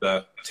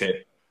softer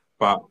tip,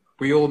 but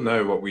we all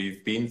know what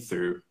we've been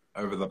through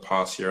over the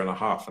past year and a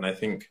half. And I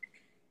think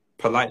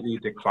politely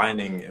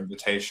declining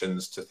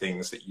invitations to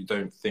things that you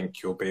don't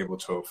think you'll be able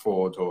to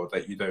afford or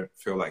that you don't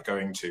feel like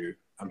going to,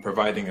 and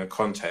providing a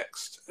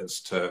context as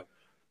to,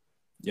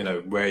 you know,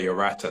 where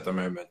you're at the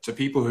moment to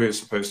people who are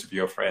supposed to be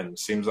your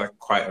friends seems like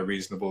quite a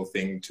reasonable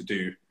thing to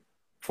do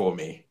for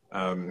me.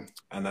 And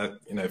that,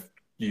 you know,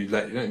 you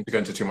don't need to go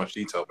into too much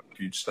detail, but if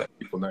you just let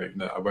people know, you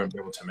know, I won't be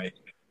able to make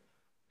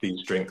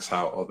these drinks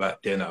out or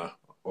that dinner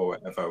or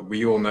whatever.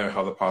 We all know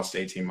how the past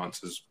 18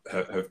 months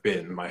have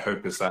been. My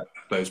hope is that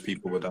those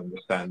people would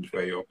understand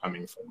where you're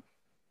coming from.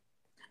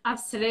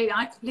 Absolutely,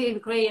 I completely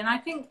agree. And I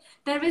think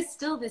there is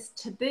still this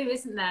taboo,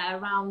 isn't there,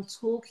 around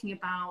talking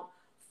about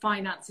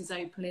finances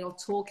openly or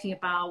talking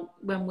about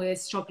when we're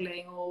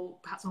struggling or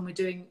perhaps when we're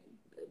doing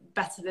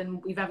better than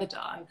we've ever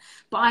done.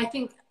 But I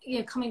think, you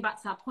know, coming back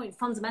to that point,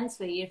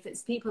 fundamentally, if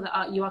it's people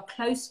that you are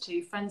close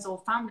to, friends or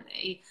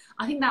family,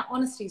 I think that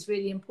honesty is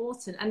really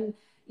important. And,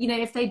 you know,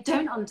 if they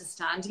don't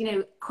understand, you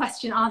know,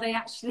 question, are they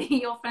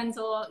actually your friends,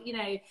 or, you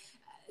know,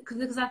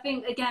 because I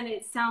think, again,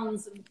 it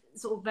sounds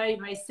sort of very,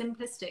 very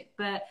simplistic,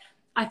 but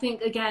I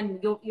think, again,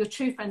 your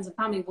true friends and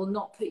family will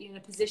not put you in a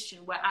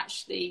position where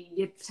actually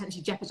you're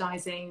potentially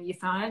jeopardizing your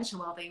financial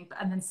well-being,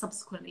 and then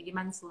subsequently your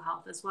mental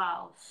health as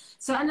well.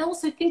 So, and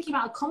also thinking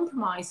about a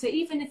compromise. So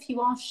even if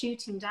you are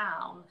shooting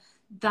down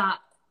that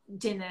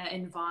dinner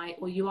invite,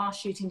 or you are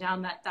shooting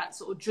down that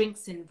sort of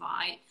drinks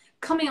invite,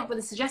 coming up with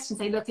a suggestion,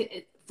 say, look,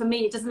 for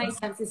me, it doesn't make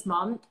sense this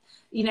month.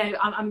 You know,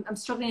 I'm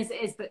struggling as it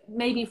is, but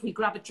maybe if we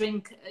grab a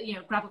drink, you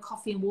know, grab a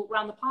coffee and walk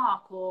around the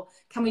park, or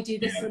can we do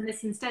this and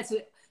this instead? So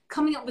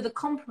coming up with a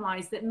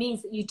compromise that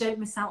means that you don't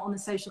miss out on the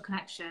social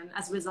connection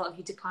as a result of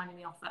you declining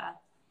the offer.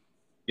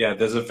 Yeah,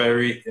 there's a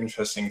very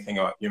interesting thing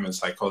about human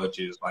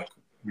psychology is like,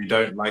 we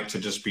don't like to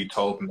just be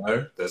told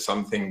no. There's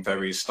something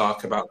very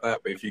stark about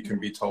that. But if you can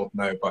be told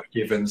no, but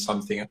given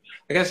something,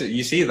 I guess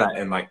you see that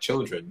in like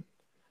children.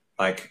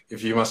 like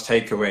if you must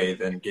take away,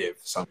 then give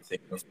something.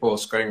 Of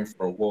course, going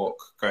for a walk,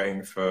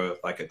 going for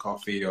like a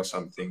coffee or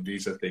something,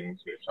 these are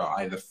things which are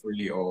either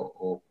free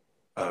or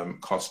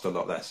cost a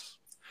lot less.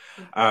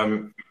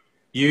 Um,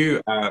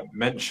 you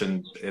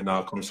mentioned in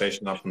our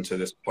conversation up until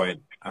this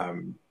point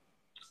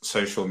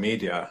social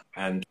media,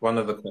 and one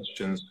of the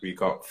questions we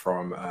got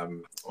from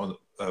one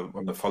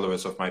of the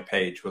followers of my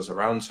page was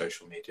around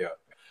social media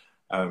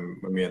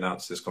when we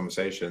announced this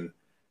conversation,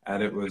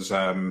 and it was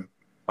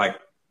like,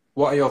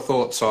 what are your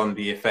thoughts on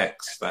the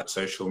effects that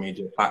social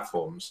media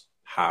platforms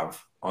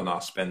have on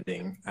our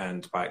spending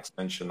and by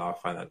extension our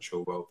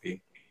financial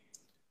well-being?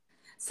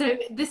 So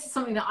this is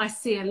something that I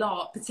see a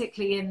lot,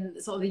 particularly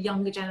in sort of the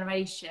younger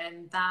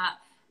generation, that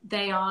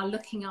they are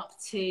looking up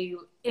to, you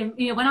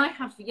know, when I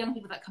have young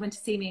people that come in to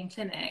see me in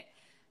clinic,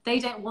 they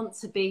don't want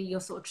to be your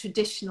sort of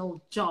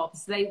traditional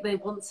jobs. They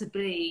want to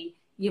be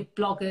your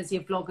bloggers,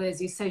 your vloggers,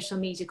 your social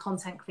media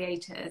content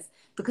creators,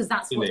 because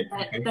that's what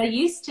they're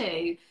used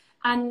to.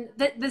 And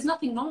there's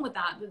nothing wrong with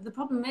that. The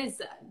problem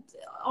is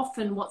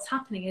often what's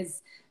happening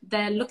is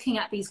they're looking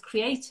at these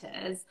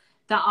creators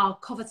that are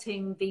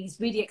coveting these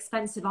really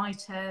expensive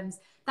items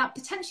that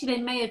potentially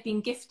they may have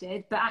been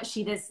gifted, but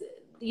actually there's,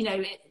 you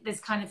know, there's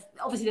kind of,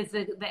 obviously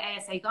there's the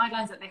ASA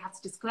guidelines that they have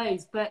to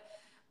disclose, but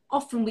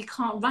often we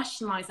can't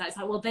rationalize that. It's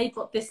like, well, they've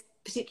got this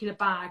particular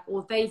bag,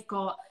 or they've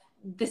got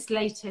this the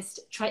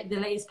latest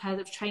pair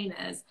of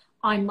trainers,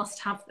 I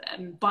must have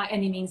them by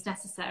any means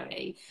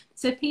necessary.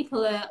 So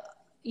people are,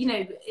 you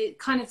know, it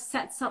kind of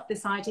sets up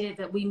this idea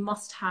that we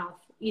must have,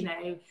 you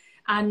know.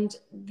 And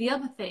the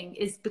other thing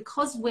is,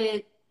 because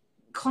we're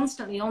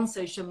constantly on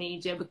social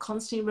media, we're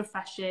constantly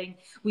refreshing,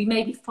 we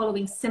may be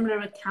following similar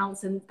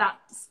accounts, and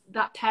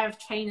that pair of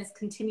trainers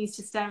continues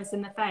to stare us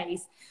in the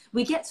face,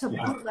 we get to a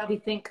point where we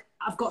think,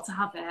 I've got to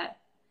have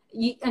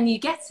it. And you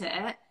get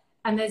it,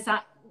 and there's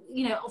that,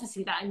 you know,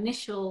 obviously that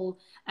initial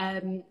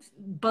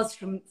buzz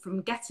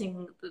from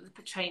getting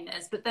the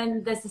trainers, but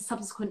then there's the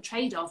subsequent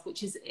trade-off,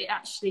 which is, it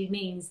actually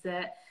means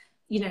that,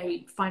 you know,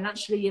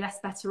 financially you're less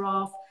better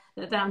off,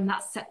 then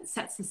that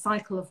sets the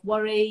cycle of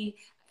worry.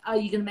 Are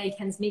you going to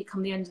make ends meet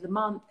come the end of the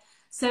month?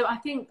 So I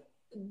think,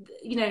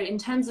 you know, in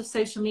terms of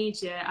social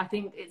media, I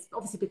think it's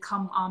obviously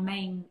become our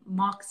main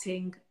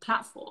marketing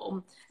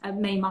platform,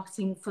 main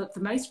marketing for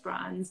most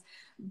brands.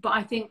 But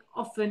I think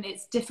often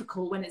it's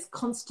difficult when it's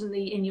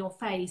constantly in your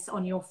face,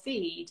 on your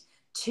feed,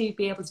 to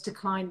be able to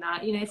decline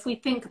that. You know, if we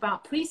think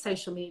about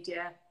pre-social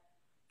media,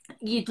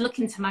 you'd look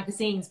into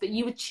magazines, but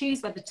you would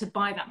choose whether to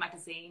buy that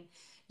magazine.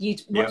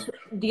 You'd watch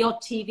the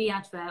odd TV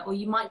advert, or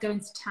you might go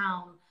into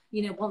town,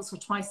 you know, once or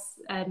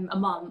twice a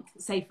month,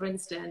 say for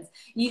instance.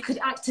 You could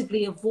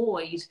actively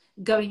avoid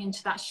going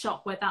into that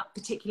shop where that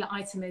particular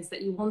item is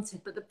that you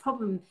wanted. But the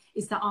problem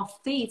is that our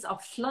feeds are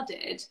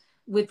flooded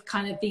with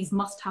kind of these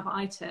must-have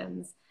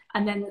items.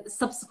 And then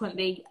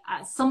subsequently,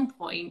 at some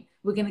point,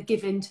 we're going to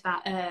give in to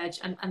that urge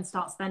and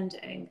start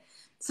spending.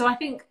 So I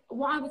think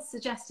what I would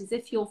suggest is,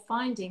 if you're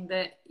finding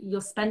that you're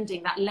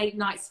spending, that late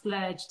night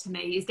splurge to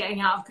me is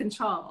getting out of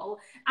control,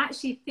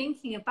 actually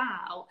thinking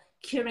about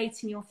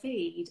curating your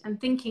feed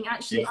and thinking,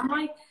 actually,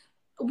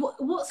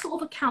 what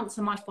sort of accounts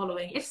am I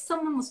following? If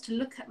someone was to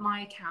look at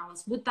my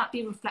accounts, would that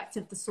be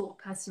reflective of the sort of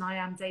person I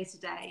am day to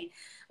day?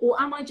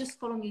 Or am I just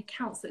following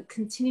accounts that are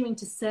continuing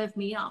to serve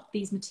me up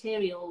these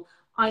material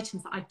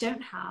items that I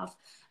don't have,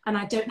 and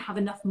I don't have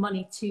enough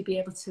money to be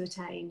able to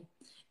attain?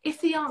 If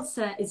the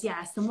answer is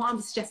yes, then what I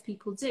would suggest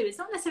people do is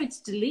not necessarily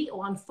to delete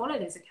or unfollow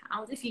those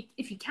accounts.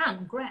 If you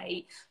can,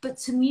 great, but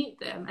to mute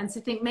them and to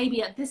think,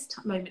 maybe at this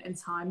moment in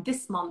time,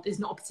 this month is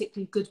not a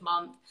particularly good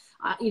month.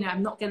 You know,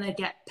 I'm not going to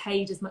get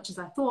paid as much as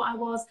I thought I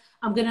was.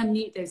 I'm going to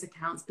mute those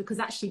accounts, because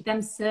actually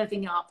them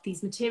serving up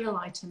these material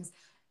items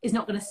is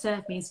not going to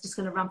serve me. It's just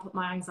going to ramp up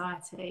my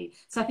anxiety.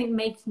 So I think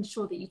making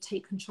sure that you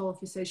take control of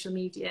your social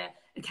media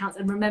accounts,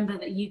 and remember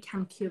that you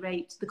can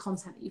curate the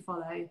content that you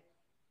follow.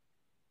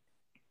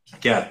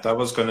 Yeah, that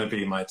was going to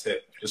be my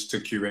tip, just to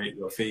curate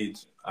your feed.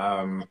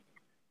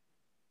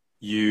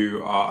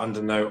 You are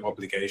under no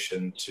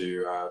obligation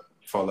to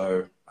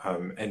follow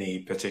any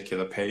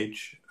particular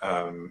page.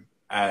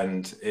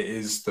 And it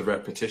is the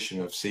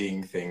repetition of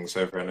seeing things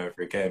over and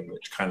over again,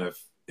 which kind of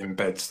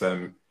embeds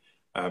them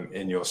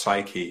in your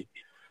psyche.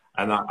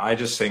 And I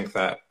just think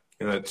that,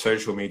 you know,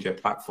 social media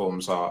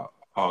platforms are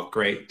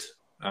great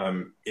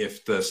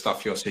if the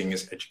stuff you're seeing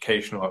is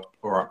educational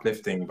or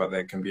uplifting, but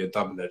there can be a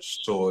double-edged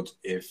sword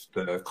if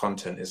the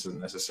content isn't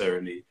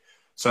necessarily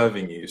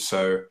serving you.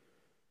 So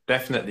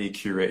definitely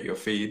curate your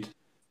feed.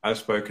 I've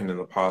spoken in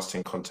the past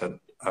in content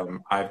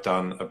I've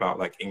done about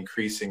like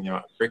increasing the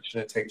amount of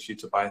friction it takes you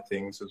to buy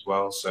things as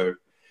well. So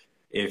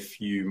if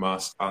you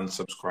must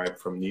unsubscribe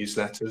from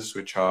newsletters,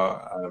 which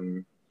are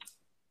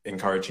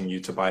encouraging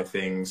you to buy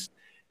things,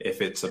 if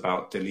it's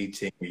about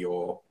deleting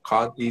your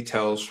card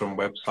details from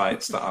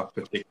websites that are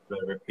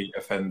particular repeat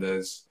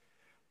offenders,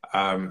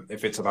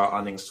 if it's about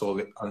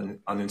uninstalling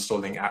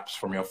apps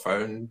from your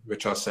phone,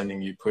 which are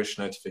sending you push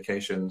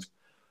notifications,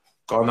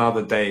 gone are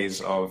the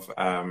days of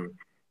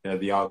you know,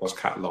 the Argos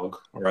catalog,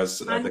 or as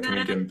the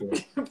comedian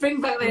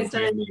bring back those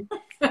days.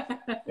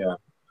 Yeah.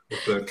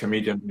 The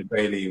comedian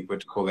Bailey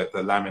would call it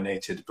the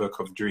laminated book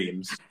of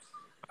dreams.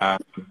 Um,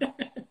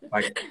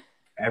 like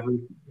every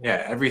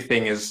yeah,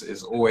 everything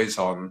is always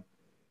on,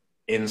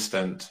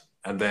 instant,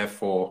 and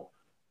therefore,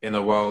 in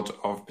a world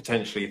of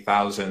potentially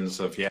thousands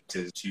of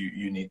yeses,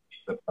 you need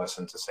the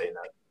person to say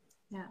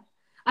no. Yeah.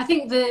 I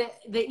think the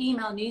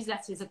email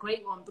newsletter is a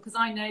great one because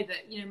I know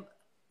that, you know,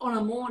 on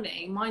a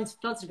morning, mine's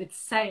flooded with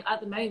sale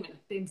at the moment,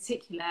 in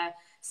particular,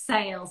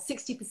 sales,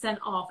 60%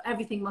 off,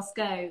 everything must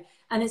go.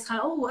 And it's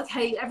kind of, oh,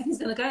 okay, everything's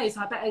going to go.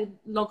 So I better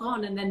log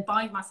on and then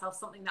buy myself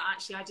something that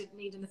actually I didn't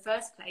need in the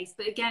first place.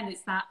 But again,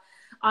 it's that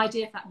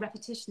idea of that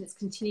repetition that's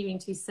continuing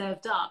to be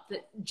served up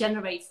that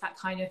generates that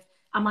kind of,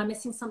 am I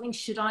missing something?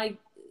 Should I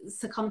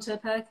succumb to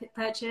a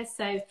purchase?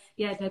 So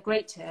yeah, they're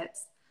great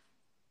tips.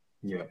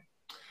 Yeah.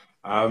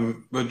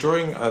 We're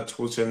drawing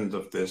towards the end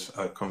of this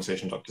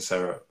conversation, Dr.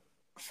 Sarah.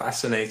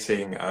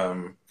 Fascinating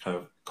kind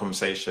of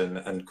conversation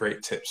and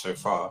great tips so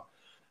far.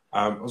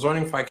 I was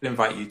wondering if I could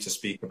invite you to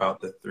speak about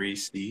the 3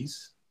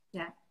 C's.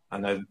 Yeah. I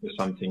know there's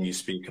something you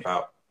speak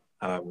about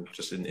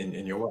just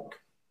in your work.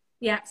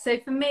 Yeah, so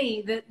for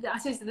me, I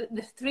suppose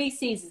the 3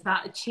 C's is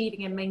about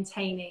achieving and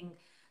maintaining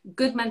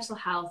good mental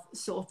health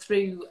sort of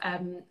through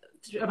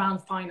around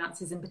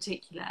finances in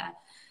particular.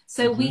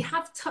 So we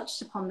have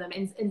touched upon them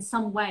in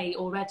some way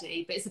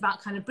already, but it's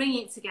about kind of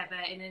bringing it together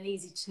in an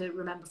easy to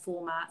remember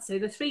format. So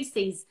the 3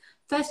 C's,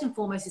 first and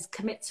foremost, is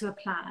commit to a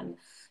plan.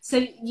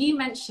 So you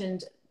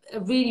mentioned a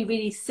really,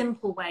 really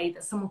simple way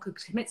that someone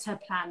could commit to a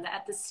plan, that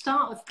at the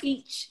start of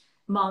each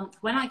month,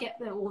 when I get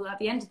there, or at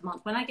the end of the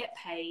month, when I get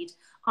paid,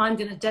 I'm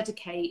going to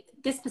dedicate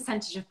this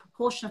percentage of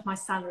proportion of my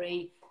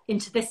salary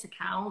into this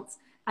account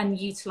and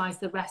utilize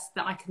the rest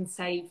that I can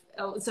save,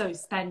 or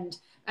spend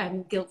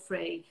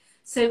guilt-free.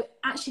 So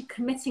actually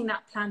committing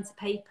that plan to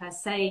paper,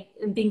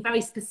 and being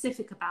very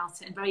specific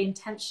about it and very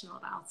intentional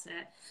about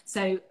it.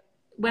 So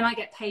when I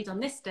get paid on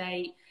this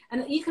date,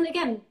 and you can,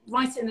 again,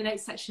 write it in the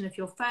notes section of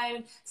your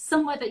phone,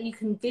 somewhere that you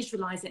can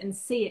visualize it and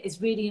see it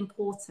is really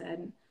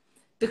important.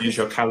 Use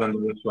your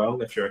calendar as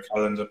well, if you're a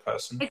calendar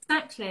person.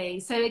 Exactly.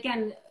 So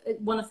again,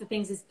 one of the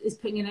things is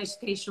putting a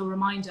notification or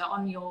reminder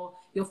on your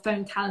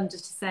phone calendar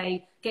to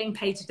say, getting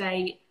paid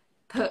today,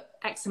 put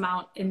X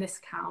amount in this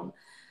account.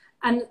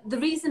 And the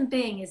reason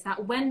being is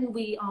that when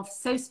we are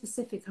so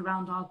specific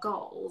around our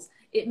goals,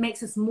 it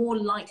makes us more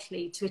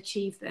likely to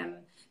achieve them.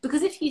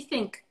 Because if you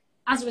think,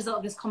 as a result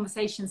of this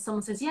conversation,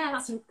 someone says, yeah,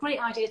 that's a great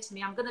idea to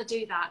me, I'm going to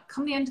do that.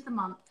 Come the end of the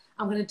month,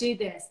 I'm going to do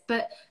this.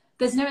 But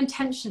there's no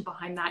intention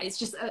behind that. It's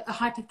just a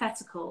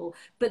hypothetical.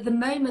 But the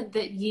moment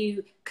that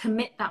you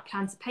commit that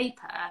plan to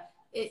paper,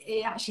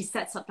 it actually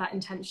sets up that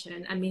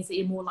intention and means that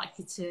you're more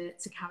likely to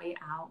carry it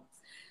out.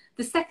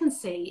 The second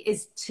C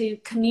is to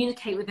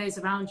communicate with those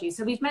around you.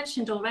 So we've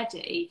mentioned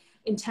already,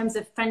 in terms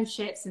of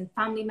friendships and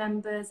family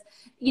members,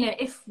 you know,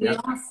 if we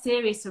are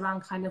serious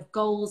around kind of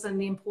goals and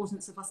the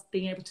importance of us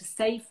being able to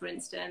save, for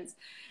instance,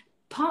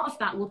 part of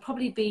that will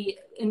probably be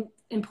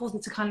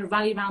important to kind of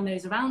rally around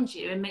those around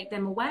you and make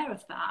them aware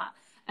of that.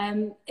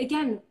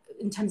 Again,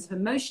 in terms of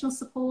emotional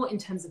support, in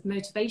terms of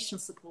motivational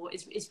support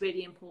is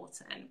really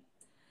important.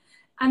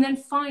 And then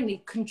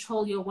finally,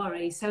 control your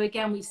worry. So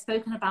again, we've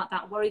spoken about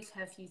that worry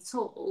curfew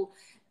tool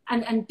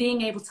and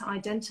being able to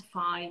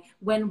identify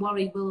when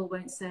worry will or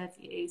won't serve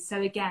you.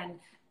 So again,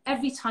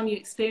 every time you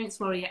experience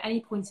worry at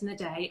any point in the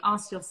day,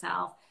 ask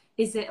yourself,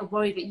 is it a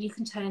worry that you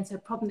can turn into a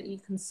problem that you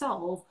can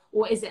solve,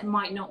 or is it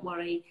might not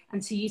worry,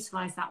 and to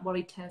utilize that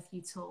worry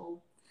curfew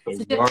tool?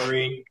 So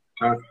worry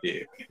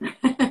curfew.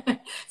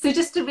 So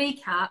just to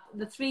recap,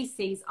 the 3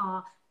 C's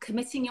are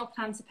committing your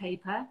plan to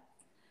paper,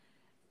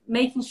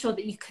 making sure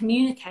that you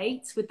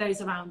communicate with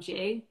those around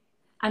you,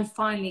 and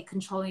finally,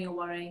 controlling your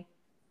worry.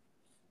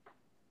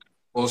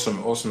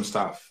 Awesome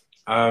stuff.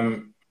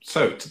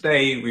 So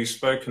today we've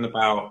spoken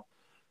about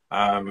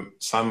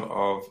some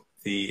of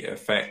the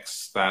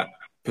effects that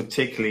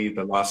particularly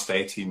the last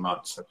 18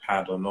 months have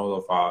had on all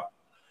of our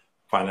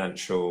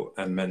financial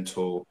and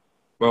mental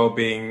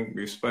well-being.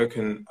 We've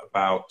spoken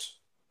about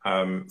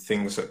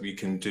things that we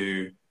can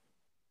do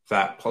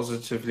that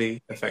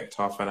positively affect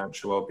our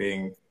financial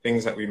well-being,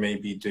 things that we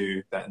maybe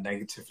do that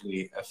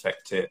negatively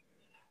affect it,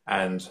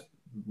 and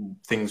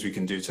things we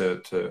can do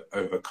to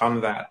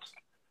overcome that.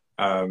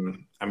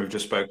 And we've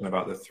just spoken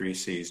about the 3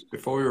 C's.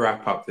 Before we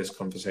wrap up this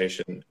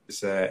conversation,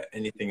 is there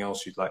anything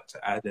else you'd like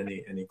to add?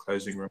 Any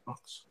closing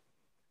remarks?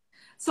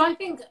 So I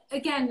think,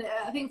 again,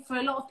 for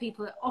a lot of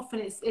people, often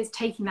it's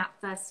taking that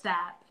first step.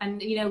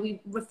 And, you know,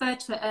 we referred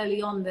to it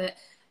early on that,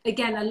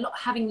 again,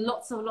 having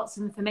lots of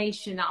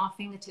information at our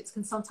fingertips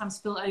can sometimes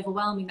feel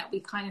overwhelming, that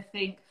we kind of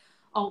think,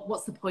 oh,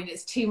 what's the point?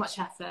 It's too much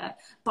effort.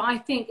 But I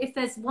think if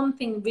there's one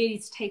thing really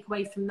to take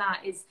away from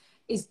that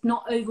is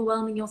not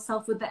overwhelming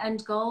yourself with the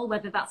end goal,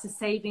 whether that's a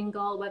saving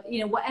goal, whether,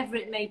 you know, whatever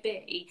it may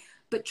be,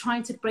 but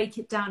trying to break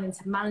it down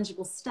into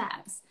manageable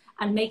steps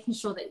and making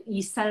sure that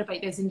you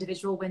celebrate those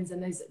individual wins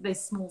and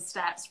those small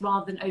steps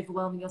rather than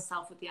overwhelming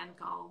yourself with the end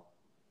goal.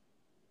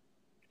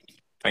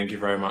 Thank you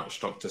very much,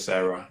 Dr.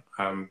 Sarah.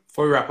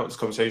 Before we wrap up this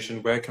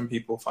conversation, where can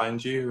people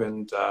find you,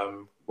 and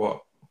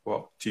what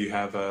what do you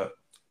have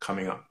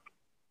coming up?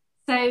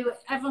 So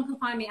everyone can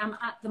find me. I'm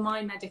at the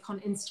My Medic on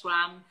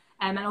Instagram,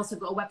 and also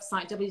got a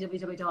website,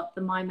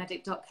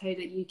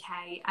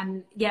 www.themymedic.co.uk.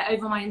 And yeah,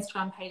 over my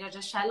Instagram page, I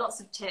just share lots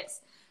of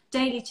tips,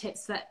 daily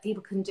tips that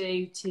people can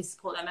do to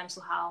support their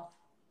mental health.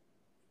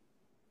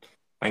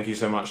 Thank you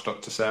so much,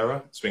 Dr.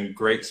 Sarah. It's been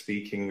great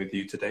speaking with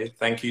you today.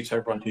 Thank you to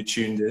everyone who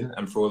tuned in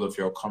and for all of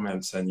your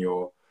comments and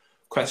your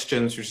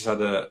questions. We just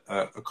had a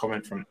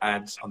comment from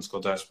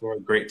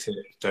ads_diaspora. Great tip.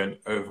 Don't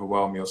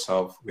overwhelm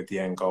yourself with the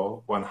end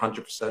goal.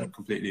 100%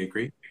 completely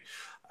agree.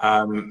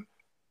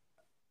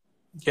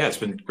 Yeah, it's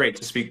been great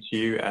to speak to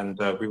you, and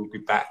we will be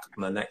back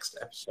on the next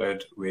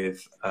episode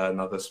with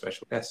another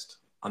special guest.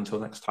 Until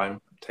next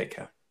time, take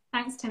care.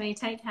 Thanks, Timmy.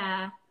 Take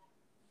care.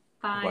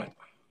 Bye. Bye.